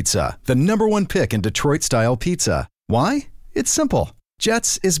Jets Pizza, the #1 pick in Detroit-style pizza. Why? It's simple.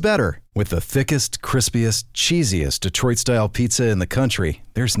 Jets is better. With the thickest, crispiest, cheesiest Detroit-style pizza in the country,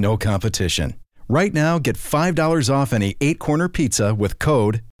 there's no competition. Right now, get $5 off any 8-corner pizza with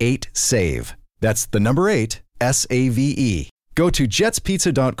code 8SAVE. That's the number 8, S-A-V-E. Go to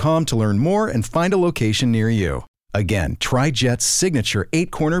jetspizza.com to learn more and find a location near you. Again, try Jet's signature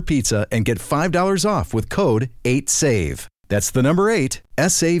 8-corner pizza and get $5 off with code 8SAVE. That's the number 8,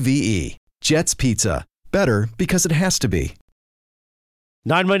 S-A-V-E. Jet's Pizza. Better because it has to be.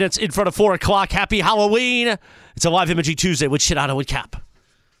 9 minutes in front of 4 o'clock. Happy Halloween. It's a live imaging Tuesday with Shadano and Cap.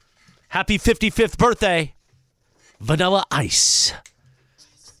 Happy 55th birthday, Vanilla Ice.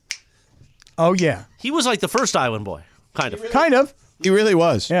 Oh, yeah. He was like the first island boy, kind of. Kind of. He really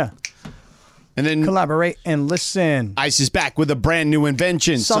was. Yeah. And then collaborate and listen. Ice is back with a brand new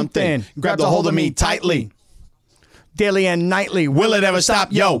invention. Something. Grab the hold of me tightly. Daily and nightly. Will it ever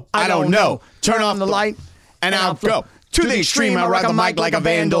stop? Yo, I don't know. Turn off the light and I'll go. To the extreme, I rock a mic like a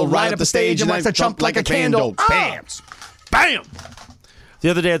vandal. Ride up the stage and wax the chump like a candle. Bam! Bam! The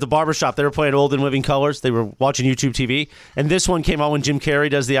other day at the barbershop, they were playing Old and Living Colors. They were watching YouTube TV. And this one came on when Jim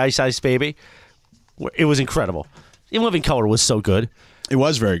Carrey does the Ice Ice Baby. It was incredible. In Living Color was so good. It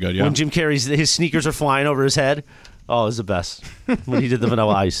was very good, yeah. When Jim Carrey's, his sneakers are flying over his head. Oh, it was the best. When he did the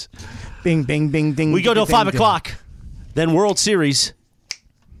Vanilla Ice. Bing, bing, bing, ding. We go till bing, 5 ding. o'clock. Then World Series.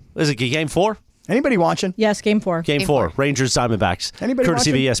 Is it game 4? Anybody watching? Yes, game 4. Game 4. Rangers Diamondbacks. Anybody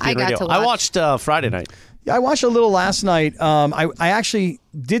courtesy watching? of ESPN I got Radio. to watch. I watched Friday night. Yeah, I watched a little last night. I actually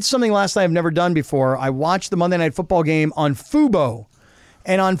did something last night I've never done before. I watched the Monday Night Football game on Fubo.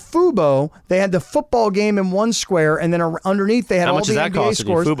 And on Fubo, they had the football game in one square, and then underneath they had How all much the does that NBA cost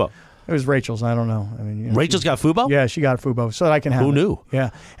scores. in Fubo? It was Rachel's. I don't know. I mean, you know, Rachel's got Fubo? Yeah, she got Fubo so that I can have Who it. knew? Yeah.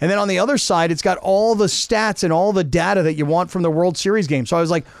 And then on the other side, it's got all the stats and all the data that you want from the World Series game. So I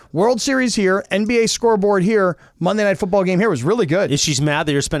was like, World Series here, NBA scoreboard here, Monday Night Football game here. It was really good. Is she mad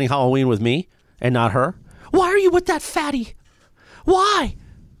that you're spending Halloween with me and not her? Why are you with that fatty? Why?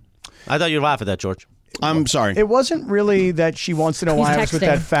 I thought you'd laugh at that, George. I'm sorry. It wasn't really that she wants to know why I was with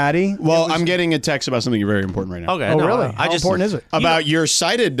that fatty. Well, I'm getting a text about something very important right now. Okay. Oh, really? How important is it? About your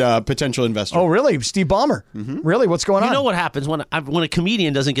cited potential investor. Oh, really? Steve Ballmer. Really? What's going on? You know what happens when a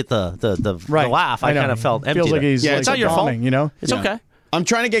comedian doesn't get the Right. laugh? I I know. kind of felt It empty. feels like there. he's it's like not your fault. bombing, you know? It's Yeah. okay. I'm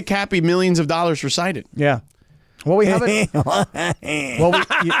trying to get Cappy millions of dollars for cited. Yeah. Well, we haven't.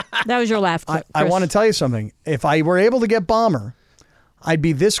 That was your laugh. I want to tell you something. If I were able to get Bomber, I'd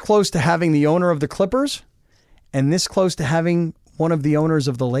be this close to having the owner of the Clippers and this close to having one of the owners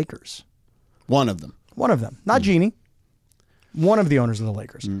of the Lakers. One of them. One of them. Not Genie. One of the owners of the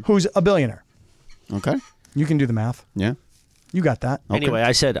Lakers, who's a billionaire. Okay. You can do the math. Yeah. You got that. Anyway,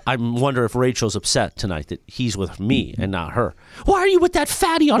 I said, I wonder if Rachel's upset tonight that he's with me and not her. Why are you with that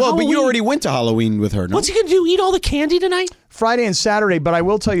fatty on Halloween? Well, but you already went to Halloween with her, no? What's he going to do, eat all the candy tonight? Friday and Saturday, but I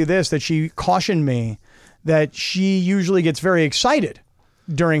will tell you this, that she cautioned me that she usually gets very excited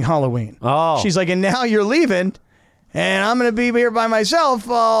during Halloween. Oh. She's like, and now you're leaving, and I'm going to be here by myself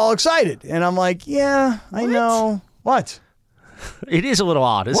all excited. And I'm like, yeah, I know. What? It is a little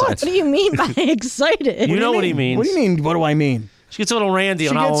odd, isn't What it? do you mean by excited? You know what he means. What do you mean, what do I mean? She gets a little randy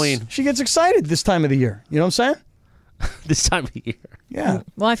on Halloween. She gets excited this time of the year. You know what I'm saying? This time of year. Yeah.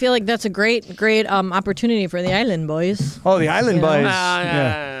 Well, I feel like that's a great opportunity for the Island Boys. Oh, the Island Boys.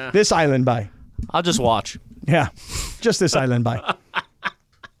 Yeah. This Island Boy. I'll just watch. Yeah. Just this Island Boy.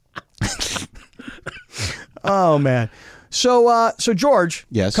 Oh, man. So George,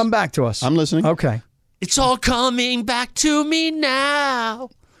 yes, come back to us. I'm listening. Okay. It's all coming back to me now.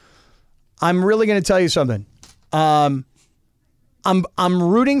 I'm really going to tell you something. I'm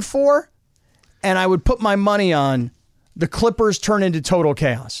rooting for, and I would put my money on the Clippers turn into total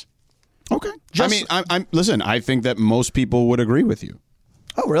chaos. Okay. Listen, I think that most people would agree with you.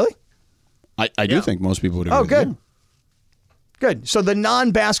 Oh, really? I do think most people would agree. Oh, with good. you. Good. So the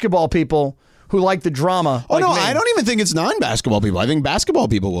non-basketball people who like the drama. Oh, like no, me. I don't even think it's non-basketball people. I think basketball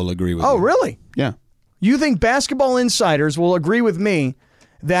people will agree with you. Oh, really? Yeah. You think basketball insiders will agree with me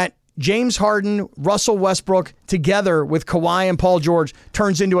that James Harden, Russell Westbrook, together with Kawhi and Paul George,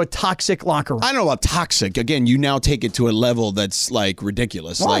 turns into a toxic locker room? I don't know about toxic. Again, you now take it to a level that's like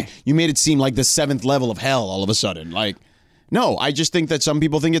ridiculous. Why? Like you made it seem like the 7th level of hell all of a sudden. Like, no, I just think that some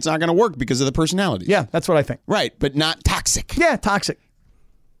people think it's not going to work because of the personalities. Yeah, that's what I think. Right, but not toxic. Yeah, toxic.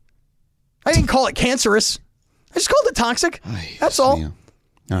 I didn't call it cancerous. I just called it toxic. That's all. Yeah.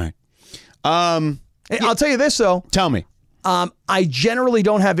 All right. I'll tell you this, though. Tell me. I generally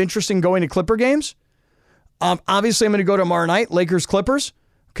don't have interest in going to Clipper games. Obviously, I'm going to go tomorrow night, Lakers Clippers.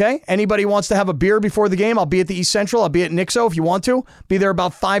 Okay. Anybody wants to have a beer before the game? I'll be at the East Central. I'll be at Nixo if you want to. Be there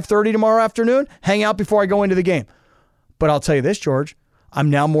about 5:30 tomorrow afternoon. Hang out before I go into the game. But I'll tell you this, George. I'm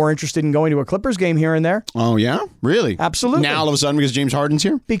now more interested in going to a Clippers game here and there. Oh, yeah? Really? Absolutely. Now all of a sudden because James Harden's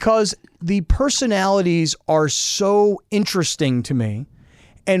here? Because the personalities are so interesting to me.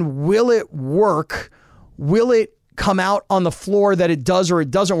 And will it work? Will it come out on the floor that it does or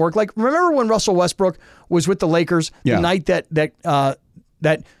it doesn't work? Like, remember when Russell Westbrook was with the Lakers the night that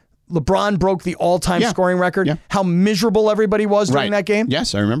LeBron broke the all-time scoring record? Yeah. How miserable everybody was during that game?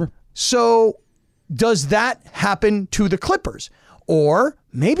 Yes, I remember. So does that happen to the Clippers? Or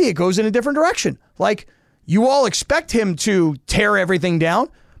maybe it goes in a different direction. Like, you all expect him to tear everything down,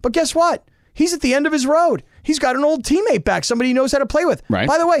 but guess what? He's at the end of his road. He's got an old teammate back, somebody he knows how to play with. Right.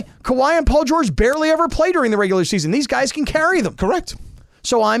 By the way, Kawhi and Paul George barely ever play during the regular season. These guys can carry them. Correct.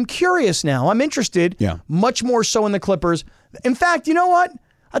 So I'm curious now. I'm interested, much more so in the Clippers. In fact, you know what?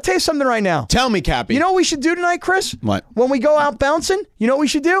 I'll tell you something right now. Tell me, Cappy. You know what we should do tonight, Chris? What? When we go out bouncing, you know what we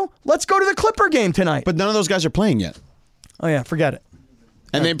should do? Let's go to the Clipper game tonight. But none of those guys are playing yet. Oh, yeah, forget it.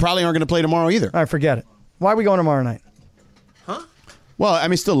 And they probably aren't going to play tomorrow either. All right, forget it. Why are we going tomorrow night? Well, I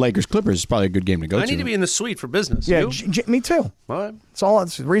mean, still Lakers Clippers is probably a good game to go to. I need to be in the suite for business. Yeah, You? me too. What?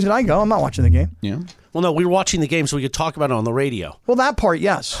 That's the reason I go. I'm not watching the game. Yeah. Well, no, we were watching the game so we could talk about it on the radio. Well, that part,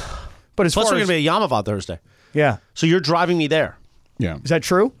 yes. But as Plus, far we're as going to be at Yamava Thursday. Yeah. So you're driving me there. Yeah. Is that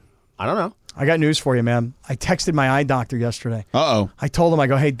true? I don't know. I got news for you, man. I texted my eye doctor yesterday. Uh-oh. I told him, I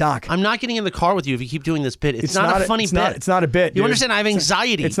go, hey, doc. I'm not getting in the car with you if you keep doing this bit. It's not a funny bit. It's not a bit. You dude. understand? I have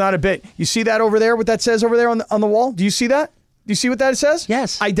anxiety. It's not a bit. You see that over there, what that says over there on the wall? Do you see that? Do you see what that says?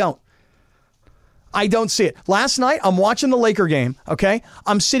 Yes. I don't see it. Last night, I'm watching the Laker game, okay?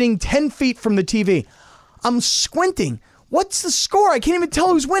 I'm sitting 10 feet from the TV. I'm squinting. What's the score? I can't even tell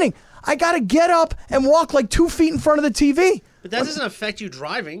who's winning. I got to get up and walk like 2 feet in front of the TV. But that doesn't affect you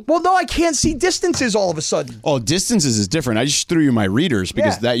driving. Well, no, I can't see distances all of a sudden. Oh, distances is different. I just threw you my readers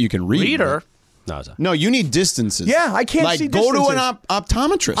because that you can read. Reader? No, you need distances. Yeah, I can't see go distances. to an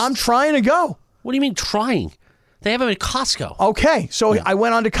optometrist. I'm trying to go. What do you mean trying? They have them at Costco. Okay, so I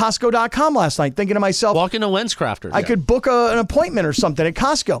went on to Costco.com last night thinking to myself, walk into LensCrafters. I could book an appointment or something at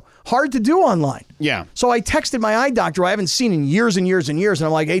Costco. Hard to do online. Yeah. So I texted my eye doctor I haven't seen in years and years and years. And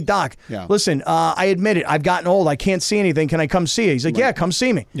I'm like, hey, doc, listen, I admit it. I've gotten old. I can't see anything. Can I come see you? He's like, yeah, come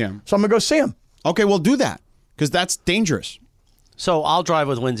see me. Yeah. So I'm going to go see him. Okay, well, do that because that's dangerous. So I'll drive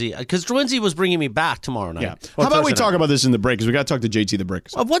with Windsy because Windsy was bringing me back tomorrow night. Yeah. Or How about we Thursday talk night. about this in the break? Because we got to talk to JT the Brick.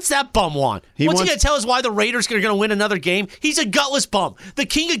 What's that bum want? What's he wants- going to tell us why the Raiders are going to win another game? He's a gutless bum. The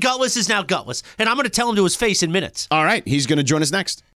king of gutless is now gutless, and I'm going to tell him to his face in minutes. All right. He's going to join us next.